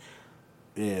popping.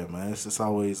 Yeah, man. It's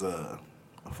always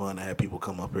fun to have people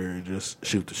come up here and just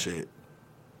shoot the shit.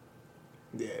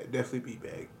 Yeah, definitely be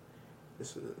back.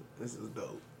 This is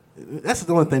dope. That's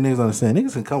the only thing niggas understand.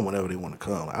 Niggas can come whenever they want to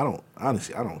come. I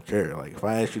don't care. Like if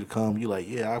I ask you to come, you like,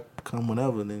 yeah, I come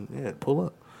whenever. Then yeah, pull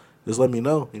up. Just let me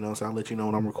know. You know what I'm saying? I'll let you know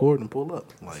when I'm recording and pull up.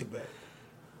 Like, you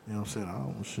know what I'm saying?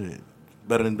 Oh shit,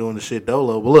 better than doing the shit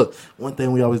dolo. But look, one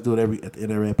thing we always do at the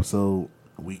end of every episode,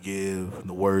 we give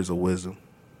the words of wisdom.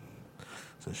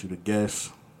 Since you the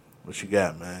guest, what you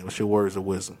got, man? What's your words of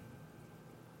wisdom?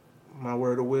 My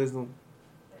word of wisdom.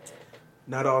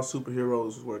 Not all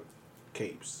superheroes wear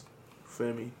capes.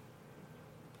 Feel me?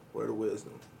 Word of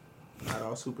wisdom. Not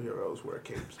all superheroes wear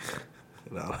capes.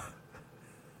 No.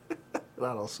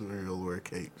 Not all superheroes wear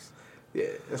capes. Yeah,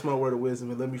 that's my word of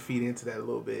wisdom, and let me feed into that a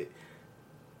little bit.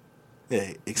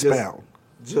 Yeah, expound.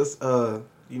 Just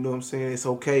you know what I'm saying? It's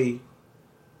okay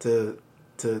to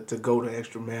go the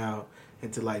extra mile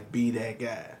and to like be that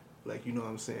guy. Like, you know what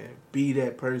I'm saying? Be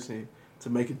that person to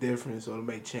make a difference or to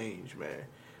make change, man.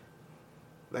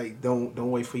 Like, don't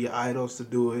wait for your idols to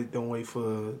do it. Don't wait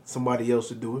for somebody else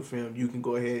to do it for him. You can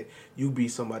go ahead. You be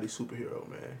somebody's superhero,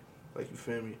 man. Like, you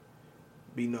feel me?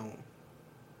 Be known.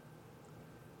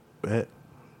 Bet.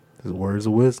 His words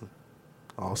of wisdom.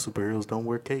 All superheroes don't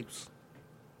wear capes.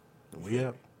 We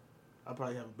out. I'll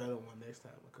probably have a better one next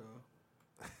time I come.